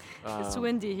death. It's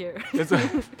windy here. So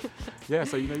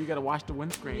you got to watch the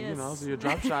windscreen, yes. So your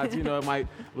drop shots, it might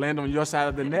land on your side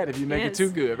of the net if you make it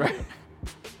too good, right?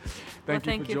 Thank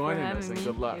you for joining us, and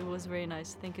good luck. It was very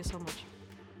nice. Thank you so much.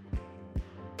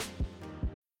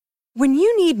 When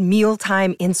you need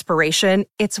mealtime inspiration,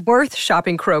 it's worth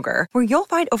shopping Kroger, where you'll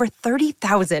find over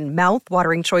 30,000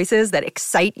 mouth-watering choices that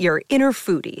excite your inner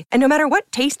foodie. And no matter what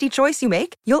tasty choice you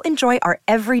make, you'll enjoy our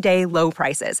everyday low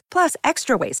prices, plus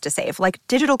extra ways to save, like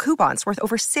digital coupons worth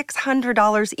over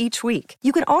 $600 each week.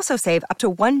 You can also save up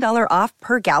to $1 off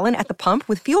per gallon at the pump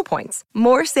with fuel points.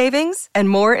 More savings and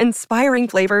more inspiring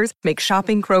flavors make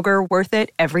shopping Kroger worth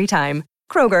it every time.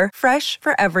 Kroger, fresh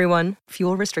for everyone.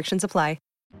 Fuel restrictions apply.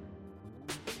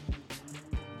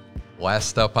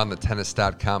 Last up on the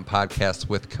Tennis.com podcast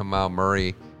with Kamau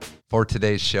Murray. For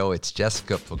today's show, it's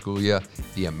Jessica Pegula,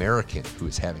 the American who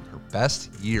is having her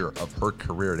best year of her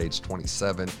career at age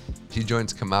 27. She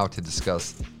joins Kamau to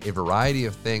discuss a variety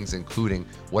of things, including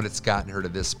what it's gotten her to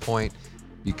this point,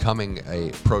 becoming a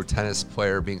pro tennis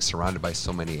player, being surrounded by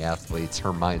so many athletes,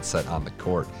 her mindset on the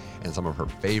court, and some of her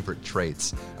favorite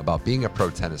traits about being a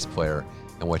pro tennis player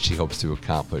and what she hopes to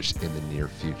accomplish in the near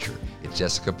future. It's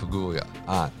Jessica Pegula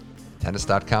on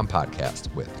Tennis.com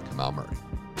podcast with Kamau Murray.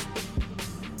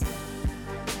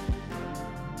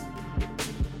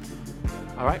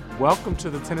 All right, welcome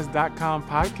to the Tennis.com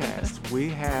podcast. We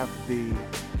have the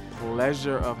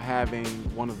pleasure of having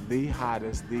one of the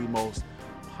hottest, the most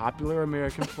popular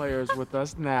American players with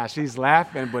us now. She's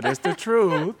laughing, but it's the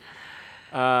truth.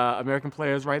 American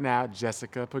players right now,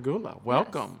 Jessica Pegula.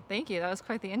 Welcome. Yes, thank you. That was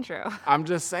quite the intro. I'm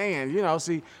just saying,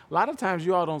 see, a lot of times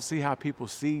you all don't see how people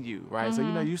see you, right? So,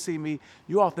 you see me,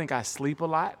 you all think I sleep a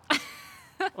lot.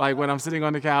 Like when I'm sitting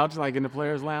on the couch, like in the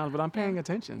players' lounge, but I'm paying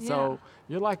attention. Yeah. So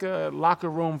you're like a locker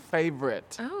room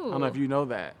favorite. Oh. I don't know if you know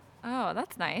that. Oh,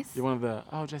 that's nice. You're one of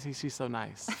the, Jessie, she's so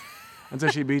nice. Until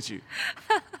she beats you.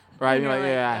 Right? You're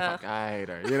like, I hate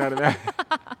her. You know what I mean?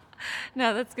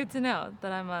 No, that's good to know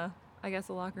that I'm a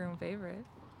locker room favorite.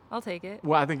 I'll take it.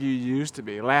 Well, I think you used to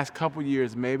be. Last couple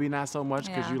years, maybe not so much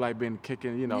because you like been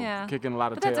kicking, kicking a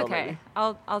lot of tail. That's okay.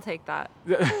 Lately. I'll take that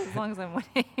as long as I'm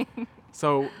winning.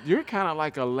 So you're kind of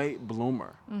like a late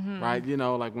bloomer, right?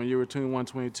 Like when you were 21,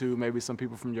 22, maybe some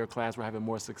people from your class were having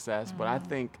more success. But I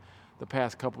think the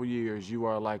past couple years, you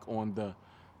are like on the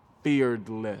feared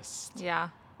list. Yeah,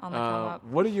 on the come up.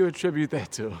 What do you attribute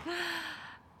that to?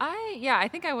 I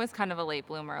think I was kind of a late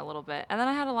bloomer a little bit. And then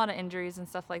I had a lot of injuries and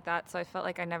stuff like that. So I felt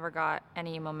like I never got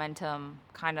any momentum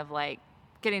kind of like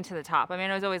getting to the top. I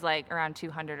mean, I was always like around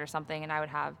 200 or something, and I would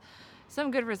have some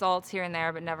good results here and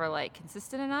there, but never like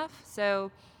consistent enough.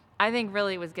 So I think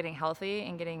really it was getting healthy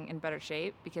and getting in better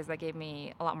shape, because that gave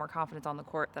me a lot more confidence on the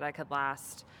court that I could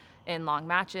last in long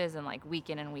matches and like week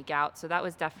in and week out. So that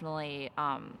was definitely,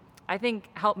 I think,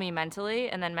 helped me mentally.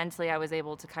 And then mentally I was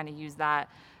able to kind of use that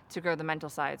to grow the mental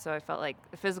side. So I felt like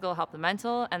the physical helped the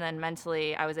mental, and then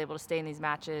mentally I was able to stay in these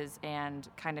matches and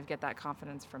kind of get that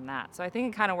confidence from that. So I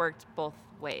think it kind of worked both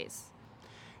ways.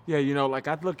 Yeah, like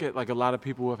I look at like a lot of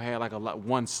people who have had like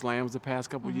won slams the past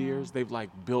couple years. They've like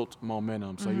built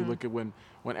momentum. So you look at when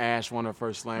Ash won her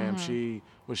first slam, she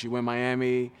won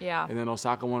Miami, and then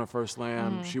Osaka won her first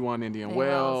slam. She won Indian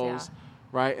Wells,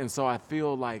 right? And so I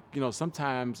feel like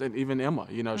sometimes, and even Emma,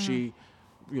 she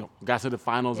got to the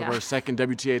finals of her second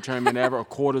WTA tournament ever, or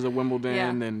quarters of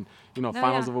Wimbledon, and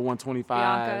finals of a 125.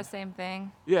 Bianca, same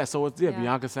thing. Yeah, so it's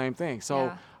Bianca, same thing.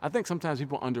 So I think sometimes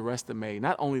people underestimate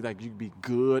not only like you be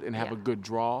good and have a good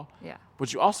draw,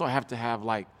 but you also have to have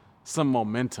like some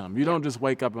momentum. You don't just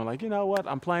wake up and like, you know what,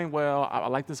 I'm playing well. I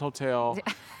like this hotel.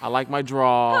 I like my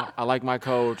draw. I like my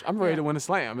coach. I'm ready to win a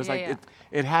slam. It's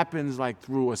it happens like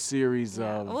through a series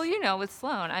of. Well, with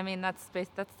Sloane, I mean that's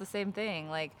the same thing.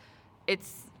 Like,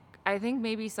 I think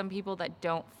maybe some people that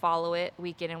don't follow it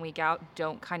week in and week out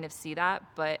don't kind of see that.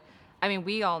 But, I mean,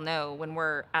 we all know when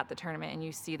we're at the tournament and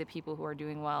you see the people who are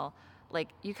doing well, like,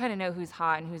 you kind of know who's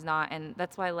hot and who's not. And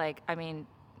that's why, like, I mean,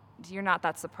 you're not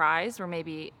that surprised, or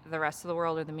maybe the rest of the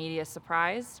world or the media is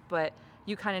surprised. But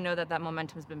you kind of know that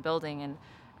momentum's been building. And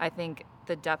I think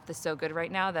the depth is so good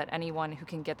right now that anyone who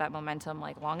can get that momentum,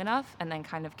 like, long enough and then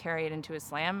kind of carry it into a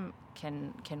slam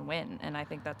can win. And I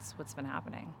think that's what's been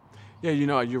happening. Yeah,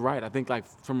 you're right. I think like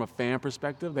from a fan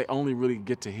perspective, they only really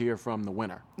get to hear from the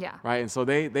winner. Yeah. Right? And so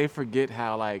they forget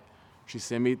how like she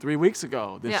sent me 3 weeks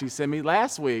ago, then she sent me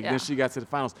last week, then she got to the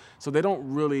finals. So they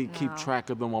don't really keep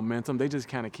track of the momentum. They just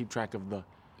kind of keep track of the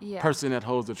person that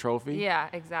holds the trophy. Yeah,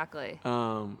 exactly.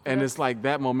 And it's like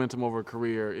that momentum over a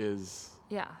career is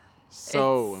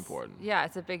so important. Yeah,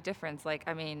 it's a big difference. Like,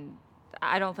 I mean,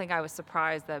 I don't think I was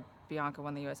surprised that Bianca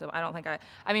won the US Open. I don't think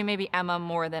I mean, maybe Emma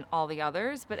more than all the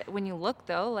others, but when you look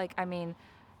though, like, I mean,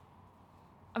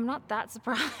 I'm not that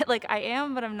surprised. Like, I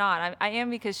am, but I'm not. I am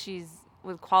because she's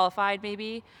qualified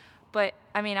maybe, but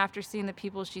I mean, after seeing the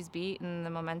people she's beat and the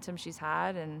momentum she's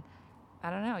had, and I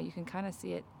don't know, you can kind of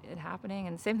see it happening,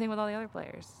 and same thing with all the other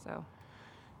players. So,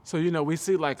 we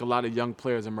see like a lot of young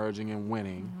players emerging and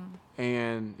winning,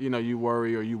 and, you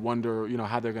worry or you wonder,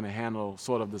 how they're going to handle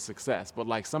sort of the success. But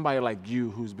like somebody like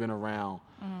you who's been around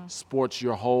sports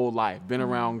your whole life, been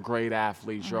around great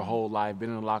athletes your whole life, been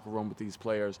in the locker room with these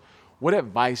players, what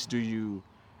advice do you,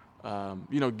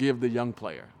 give the young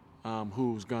player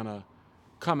who's going to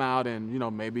come out and,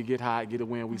 maybe get hot, get a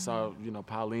win? We saw,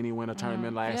 Paolini win a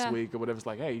tournament last week or whatever. It's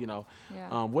like, hey,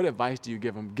 what advice do you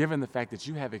give them, given the fact that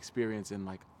you have experience in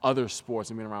like other sports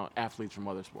and been around athletes from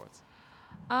other sports?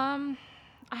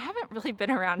 I haven't really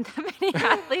been around that many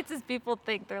athletes as people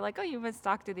think. They're like, oh, you must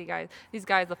talk to these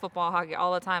guys, the football, hockey,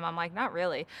 all the time. I'm like, not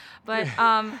really. But,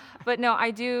 but no,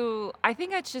 I do. I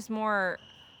think it's just more,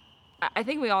 I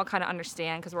think we all kind of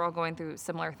understand because we're all going through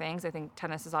similar things. I think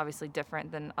tennis is obviously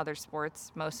different than other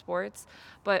sports, most sports.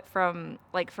 But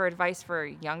for advice for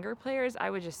younger players, I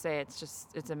would just say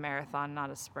it's a marathon, not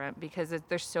a sprint, because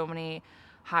there's so many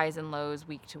highs and lows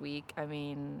week to week. I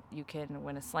mean, you can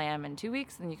win a slam in 2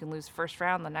 weeks and you can lose first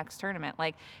round the next tournament.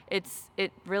 Like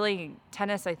it really,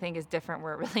 tennis I think is different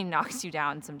where it really knocks you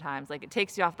down sometimes. Like it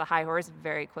takes you off the high horse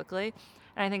very quickly.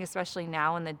 And I think especially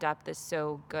now when the depth is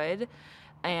so good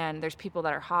and there's people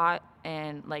that are hot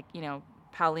and like, you know,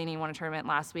 Paolini won a tournament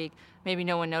last week. Maybe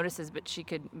no one notices, but she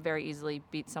could very easily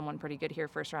beat someone pretty good here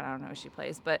first round. I don't know who she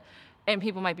plays, and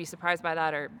people might be surprised by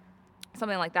that or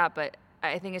something like that. But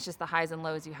I think it's just the highs and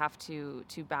lows. You have to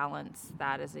balance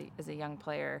that as a young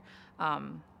player,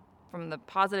 from the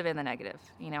positive and the negative.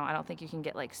 You know, I don't think you can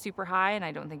get like super high, and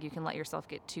I don't think you can let yourself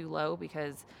get too low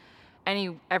because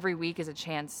every week is a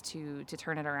chance to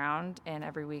turn it around, and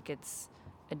every week it's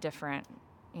a different,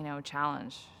 you know,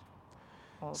 challenge.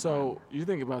 So you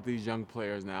think about these young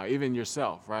players now, even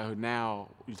yourself, right? Who now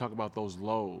you talk about those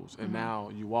lows, and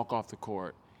now you walk off the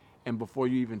court, and before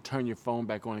you even turn your phone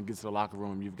back on and get to the locker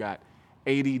room, you've got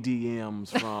 80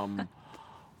 DMs from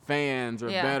fans or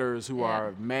bettors who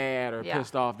are mad or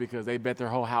pissed off because they bet their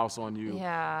whole house on you.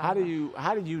 Yeah. How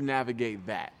do you navigate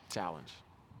that challenge?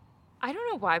 I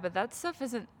don't know why, but that stuff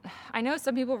isn't. I know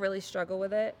some people really struggle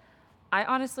with it. I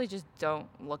honestly just don't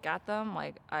look at them.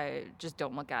 Like, I just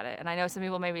don't look at it. And I know some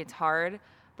people, maybe it's hard,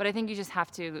 but I think you just have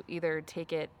to either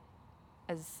take it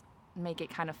as, make it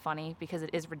kind of funny because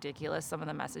it is ridiculous, some of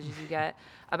the messages you get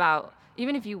about,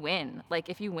 even if you win. Like,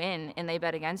 if you win and they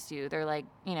bet against you, they're like,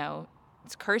 you know,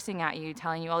 it's cursing at you,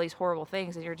 telling you all these horrible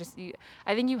things. And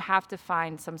I think you have to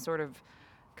find some sort of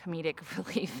comedic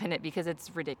relief in it because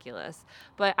it's ridiculous.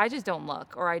 But I just don't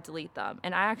look, or I delete them.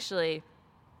 And I actually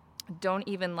don't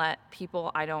even let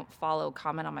people I don't follow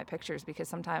comment on my pictures because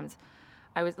sometimes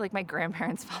I was like, my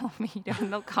grandparents follow me, you know,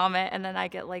 and they'll comment, and then I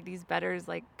get like these bettors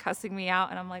like cussing me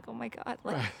out, and I'm like, oh my God.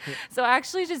 Like, so I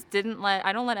actually just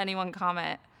I don't let anyone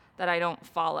comment that I don't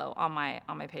follow on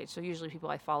my page. So usually people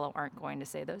I follow aren't going to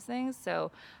say those things.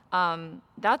 So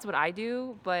that's what I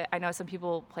do. But I know some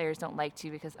players don't like to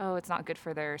because, oh, it's not good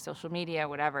for their social media,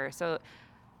 whatever. So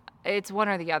it's one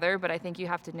or the other, but I think you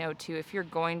have to know too, if you're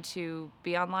going to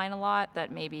be online a lot,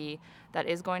 that maybe that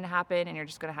is going to happen and you're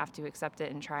just going to have to accept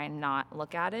it and try and not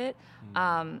look at it.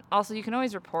 Also, you can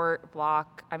always report,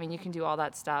 block. I mean, you can do all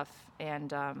that stuff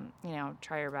and, you know,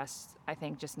 try your best, I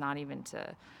think, just not even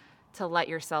to let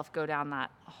yourself go down that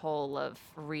hole of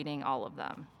reading all of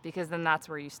them, because then that's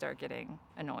where you start getting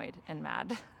annoyed and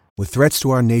mad. With threats to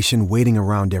our nation waiting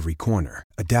around every corner,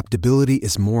 adaptability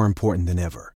is more important than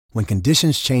ever. When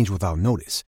conditions change without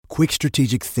notice, quick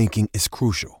strategic thinking is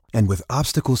crucial. And with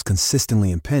obstacles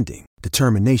consistently impending,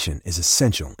 determination is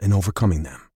essential in overcoming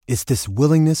them. It's this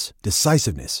willingness,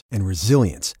 decisiveness, and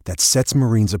resilience that sets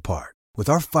Marines apart. With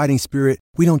our fighting spirit,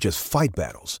 we don't just fight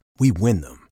battles, we win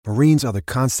them. Marines are the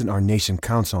constant our nation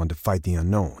counts on to fight the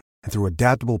unknown. And through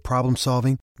adaptable problem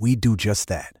solving, we do just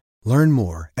that. Learn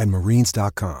more at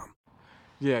Marines.com.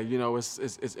 Yeah, you know,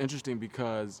 it's interesting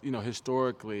because, you know,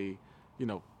 historically, you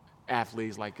know,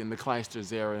 athletes like in the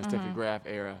Clijsters era and Steffi Graf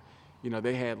era, you know,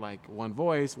 they had like one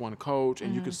voice, one coach,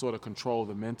 and you could sort of control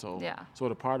the mental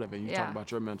sort of part of it. You talk about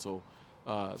your mental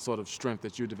sort of strength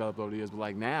that you developed over the years, but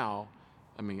like now,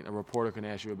 I mean, a reporter can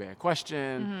ask you a bad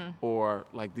question or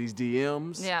like these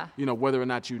DMs, you know, whether or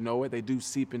not you know it, they do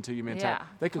seep into your mentality.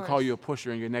 They could call you a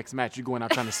pusher in your next match. You're going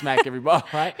out trying to smack everybody,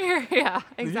 right? Yeah,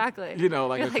 exactly. You know,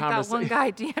 like you're a like conversation. That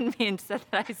one guy DM'd me and said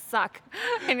that I suck.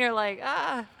 And you're like,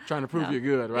 trying to prove you're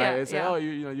good, right? It's like, oh,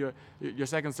 you know, your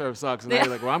second serve sucks. And then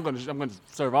you're like, well, I'm going to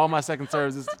serve all my second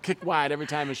serves, just kick wide every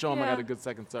time and show them I got a good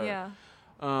second serve. Yeah.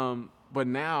 But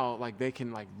now, like, they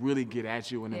can like really get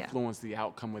at you and influence the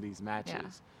outcome of these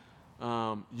matches.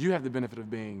 You have the benefit of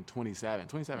being 27,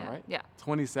 right? Yeah.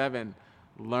 27,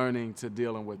 learning to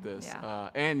dealing with this.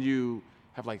 And you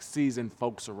have like seasoned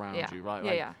folks around you, right?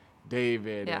 Like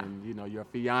David and, you know, your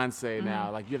fiance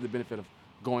now. Like, you have the benefit of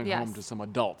going home to some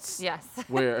adults. Yes.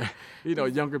 Where, you know,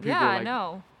 younger people are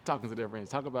like talking to their friends.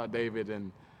 Talk about David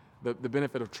and the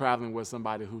benefit of traveling with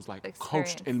somebody who's like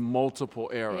coached in multiple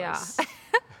eras. Yeah.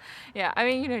 Yeah, I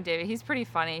mean, you know, David, he's pretty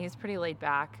funny. He's pretty laid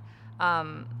back.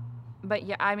 But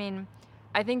yeah, I mean,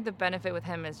 I think the benefit with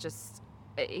him is just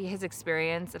his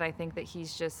experience, and I think that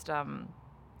he's just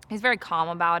he's very calm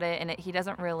about it, and he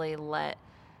doesn't really let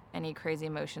any crazy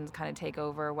emotions kind of take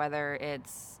over, whether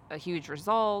it's a huge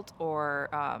result or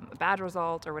a bad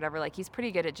result or whatever. Like, he's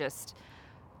pretty good at just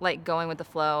like going with the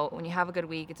flow. When you have a good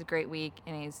week, it's a great week,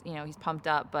 and he's pumped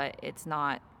up, but it's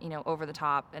not, you know, over the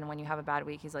top. And when you have a bad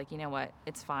week, he's like, you know what,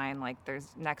 it's fine. Like, there's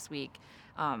next week.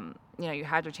 You know, you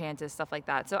had your chances, stuff like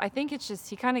that. So I think it's just,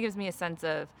 he kind of gives me a sense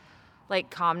of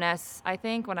like calmness, I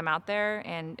think, when I'm out there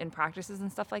and in practices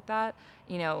and stuff like that.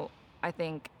 You know, I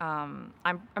think I'm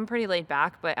pretty laid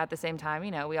back, but at the same time,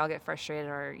 we all get frustrated,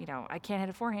 or I can't hit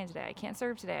a forehand today, I can't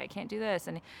serve today, I can't do this,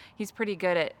 and he's pretty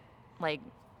good at like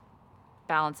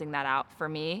balancing that out for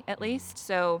me at least.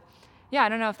 So yeah, I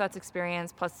don't know if that's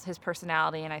experience plus his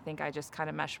personality, and I think I just kind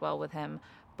of mesh well with him.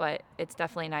 But it's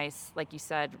definitely nice, like you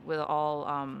said, with all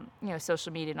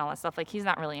social media and all that stuff. Like, he's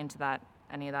not really into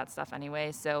any of that stuff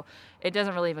anyway, so it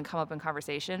doesn't really even come up in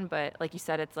conversation. But like you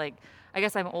said, it's like, I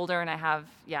guess I'm older and I have,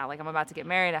 I'm about to get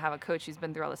married. I have a coach who's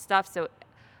been through all this stuff, so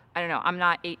I don't know. I'm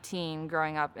not 18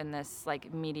 growing up in this like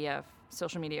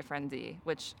social media frenzy,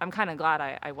 which I'm kind of glad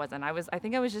I wasn't. I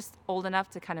think I was just old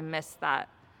enough to kind of miss that,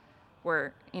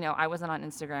 where I wasn't on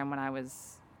Instagram when I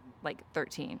was like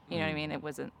 13. You know what I mean? It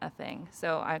wasn't a thing,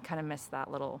 so I kind of missed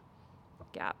that little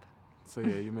gap. So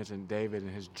yeah, you mentioned David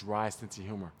and his dry sense of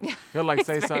humor. He'll like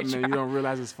say something dry, and you don't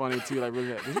realize it's funny too. Like,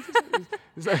 really,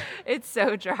 it's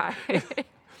so dry.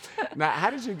 Now, how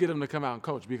did you get him to come out and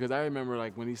coach? Because I remember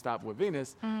like when he stopped with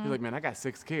Venus, he's like, man, I got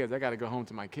 6 kids. I got to go home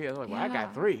to my kids. I'm like, well, I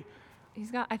got 3.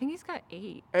 I think he's got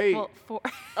 8. 8. Well, 4.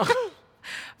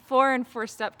 4 and 4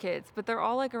 stepkids, but they're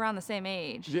all like around the same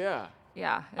age. Yeah.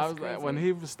 Yeah. I was like, when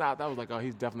he stopped, I was like, oh,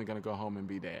 he's definitely gonna go home and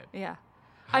be dad. Yeah.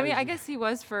 I guess he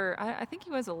was for. I think he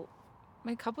was a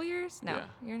couple years. No,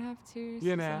 year and a half, 2 years.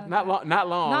 Year and a half. Not long.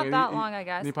 Not that long, I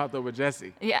guess. And he popped up with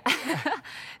Jesse. Yeah.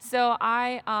 So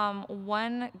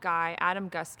one guy, Adam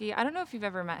Gusky. I don't know if you've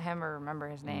ever met him or remember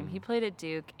his name. He played at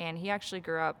Duke, and he actually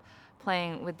grew up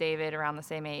playing with David around the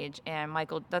same age. And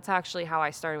Michael. That's actually how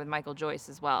I started with Michael Joyce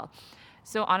as well.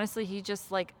 So honestly,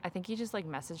 I think he just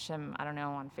messaged him, I don't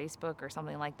know, on Facebook or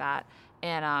something like that.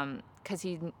 And because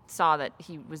he saw that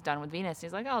he was done with Venus,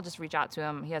 he's like, oh, I'll just reach out to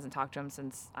him. He hasn't talked to him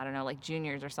since, I don't know, like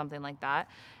juniors or something like that.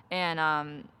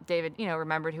 And David,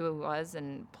 remembered who he was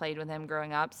and played with him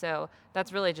growing up. So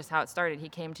that's really just how it started. He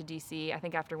came to DC, I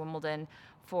think after Wimbledon,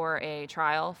 for a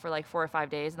trial for like 4 or 5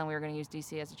 days. And then we were going to use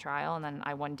DC as a trial. And then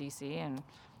I won DC, and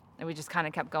we just kind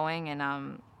of kept going.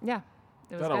 And yeah.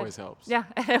 That always helps. Yeah,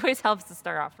 it always helps to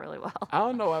start off really well. I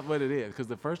don't know what it is, because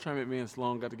the first tournament me and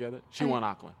Sloan got together, she won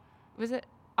Auckland. Was it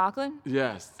Auckland?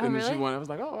 Yes. Oh, and really? then she won. I was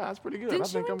like, oh, that's pretty good. Didn't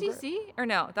she win DC? Or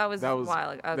no, that was a while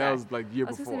ago. Okay. That was like year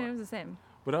before. I was going to say it was the same.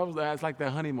 But it's like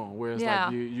that honeymoon, where it's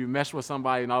like you mesh with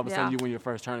somebody, and all of a sudden you win your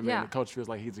first tournament, and the coach feels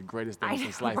like he's the greatest thing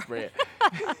since sliced bread.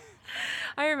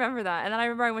 I remember that. And then I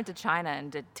remember I went to China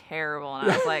and did terrible, and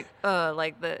I was like,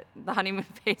 like the honeymoon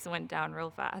phase went down real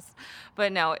fast.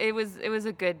 But no, it was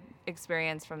a good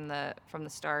experience from the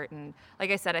start. And like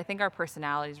I said, I think our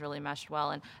personalities really meshed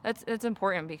well, and that's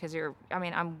important, because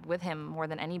I'm with him more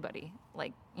than anybody,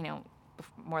 like,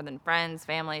 more than friends,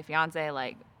 family, fiance,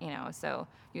 like, so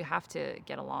you have to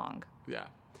get along. Yeah.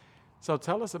 So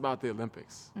tell us about the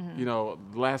Olympics. The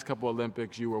last couple of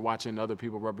Olympics, you were watching other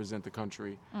people represent the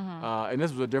country. And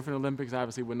this was a different Olympics,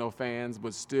 obviously, with no fans,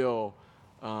 but still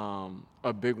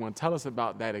a big one. Tell us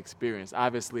about that experience.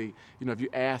 Obviously, if you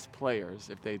ask players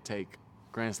if they take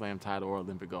Grand Slam title or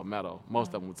Olympic gold medal, most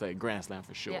of them would say Grand Slam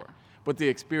for sure. Yeah. But the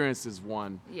experience is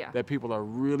one that people are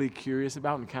really curious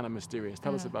about and kind of mysterious.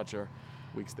 Tell us about your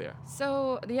weeks there.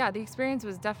 So the experience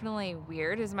was definitely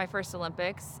weird. It was my first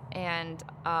Olympics, and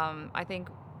I think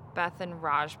Beth and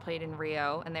Raj played in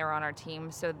Rio, and they were on our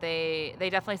team, so they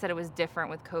definitely said it was different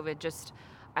with COVID. Just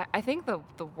I think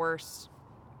the worst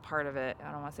part of it,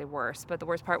 I don't want to say worse, but the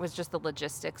worst part was just the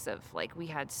logistics of, like, we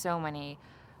had so many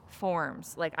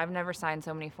forms. Like, I've never signed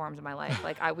so many forms in my life.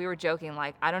 Like, we were joking,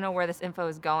 like, I don't know where this info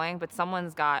is going, but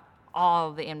someone's got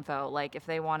all the info. Like, if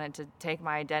they wanted to take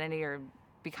my identity or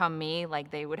become me, like,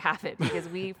 they would have it, because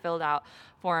we filled out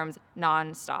forms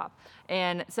nonstop.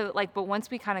 And so, like, but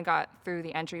once we kind of got through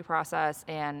the entry process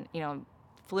and,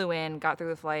 flew in, got through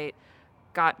the flight,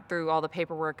 got through all the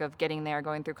paperwork of getting there,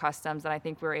 going through customs, and I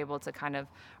think we were able to kind of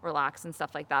relax and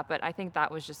stuff like that. But I think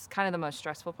that was just kind of the most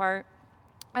stressful part.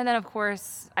 And then, of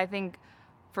course, I think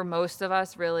for most of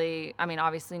us, really,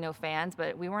 obviously no fans,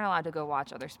 but we weren't allowed to go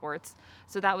watch other sports.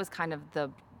 So that was kind of the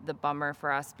bummer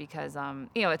for us, because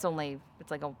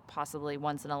it's like a possibly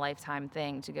once in a lifetime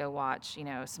thing to go watch,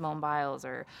 Simone Biles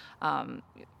or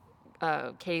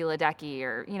Katie Ledecky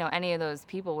or, any of those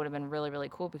people would have been really, really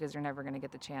cool, because you're never going to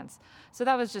get the chance. So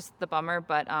that was just the bummer.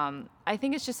 But I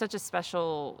think it's just such a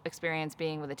special experience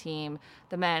being with a team,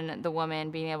 the men, the women,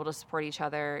 being able to support each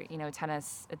other.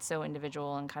 Tennis, it's so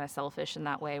individual and kind of selfish in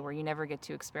that way, where you never get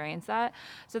to experience that.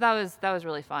 So that was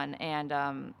really fun.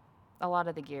 And a lot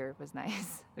of the gear was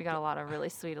nice. We got a lot of really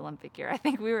sweet Olympic gear. I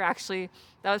think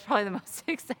that was probably the most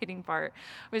exciting part,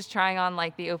 was trying on,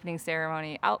 like, the opening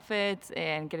ceremony outfits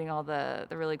and getting all the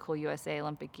really cool USA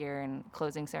Olympic gear and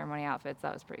closing ceremony outfits.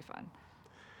 That was pretty fun.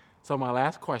 So my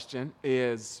last question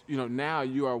is, now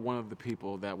you are one of the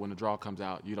people that when the draw comes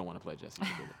out, you don't want to play Jessie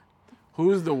Pegula.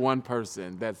 Who's the one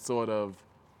person that sort of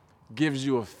gives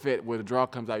you a fit where the draw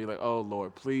comes out, you're like, oh,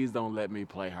 Lord, please don't let me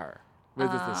play her?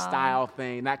 It's just a style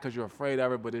thing, not because you're afraid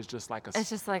of it, but it's just like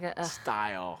a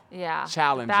style. Yeah.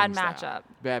 Challenging Bad style. matchup.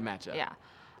 Bad matchup. Yeah.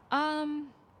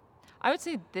 I would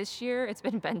say this year it's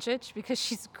been Bencic because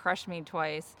she's crushed me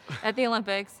twice at the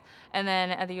Olympics and then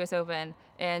at the U.S. Open.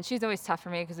 And she's always tough for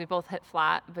me because we both hit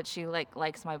flat, but she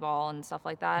likes my ball and stuff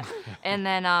like that. And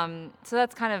then so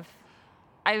that's kind of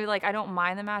I don't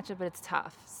mind the matchup, but it's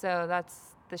tough. So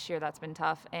this year that's been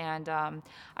tough. And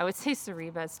I would say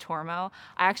Sorribes Tormo.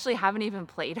 I actually haven't even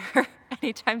played her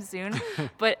anytime soon,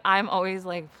 but I'm always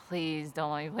like, please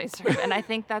don't let me play Sorribes. And I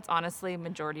think that's honestly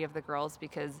majority of the girls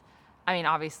because, I mean,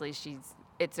 obviously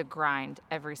it's a grind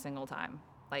every single time.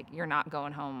 Like, you're not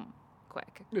going home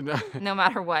quick. No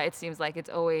matter what, it seems like it's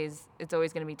always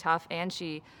going to be tough. And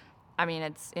she's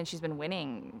been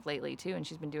winning lately too, and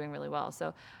she's been doing really well.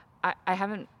 So I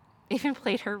haven't even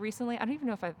played her recently. I don't even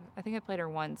know if I think I played her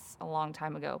once a long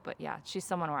time ago, but yeah, she's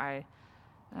someone where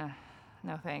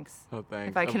no thanks. No thanks.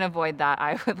 If I can avoid that,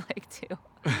 I would like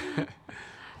to.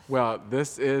 Well,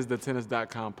 this is the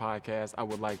Tennis.com podcast. I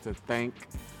would like to thank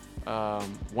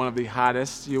one of the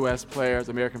hottest U.S. players,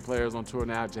 American players on tour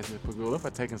now, Jessie Pegula, for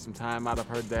taking some time out of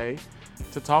her day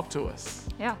to talk to us.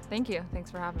 Yeah, thank you. Thanks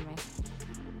for having me.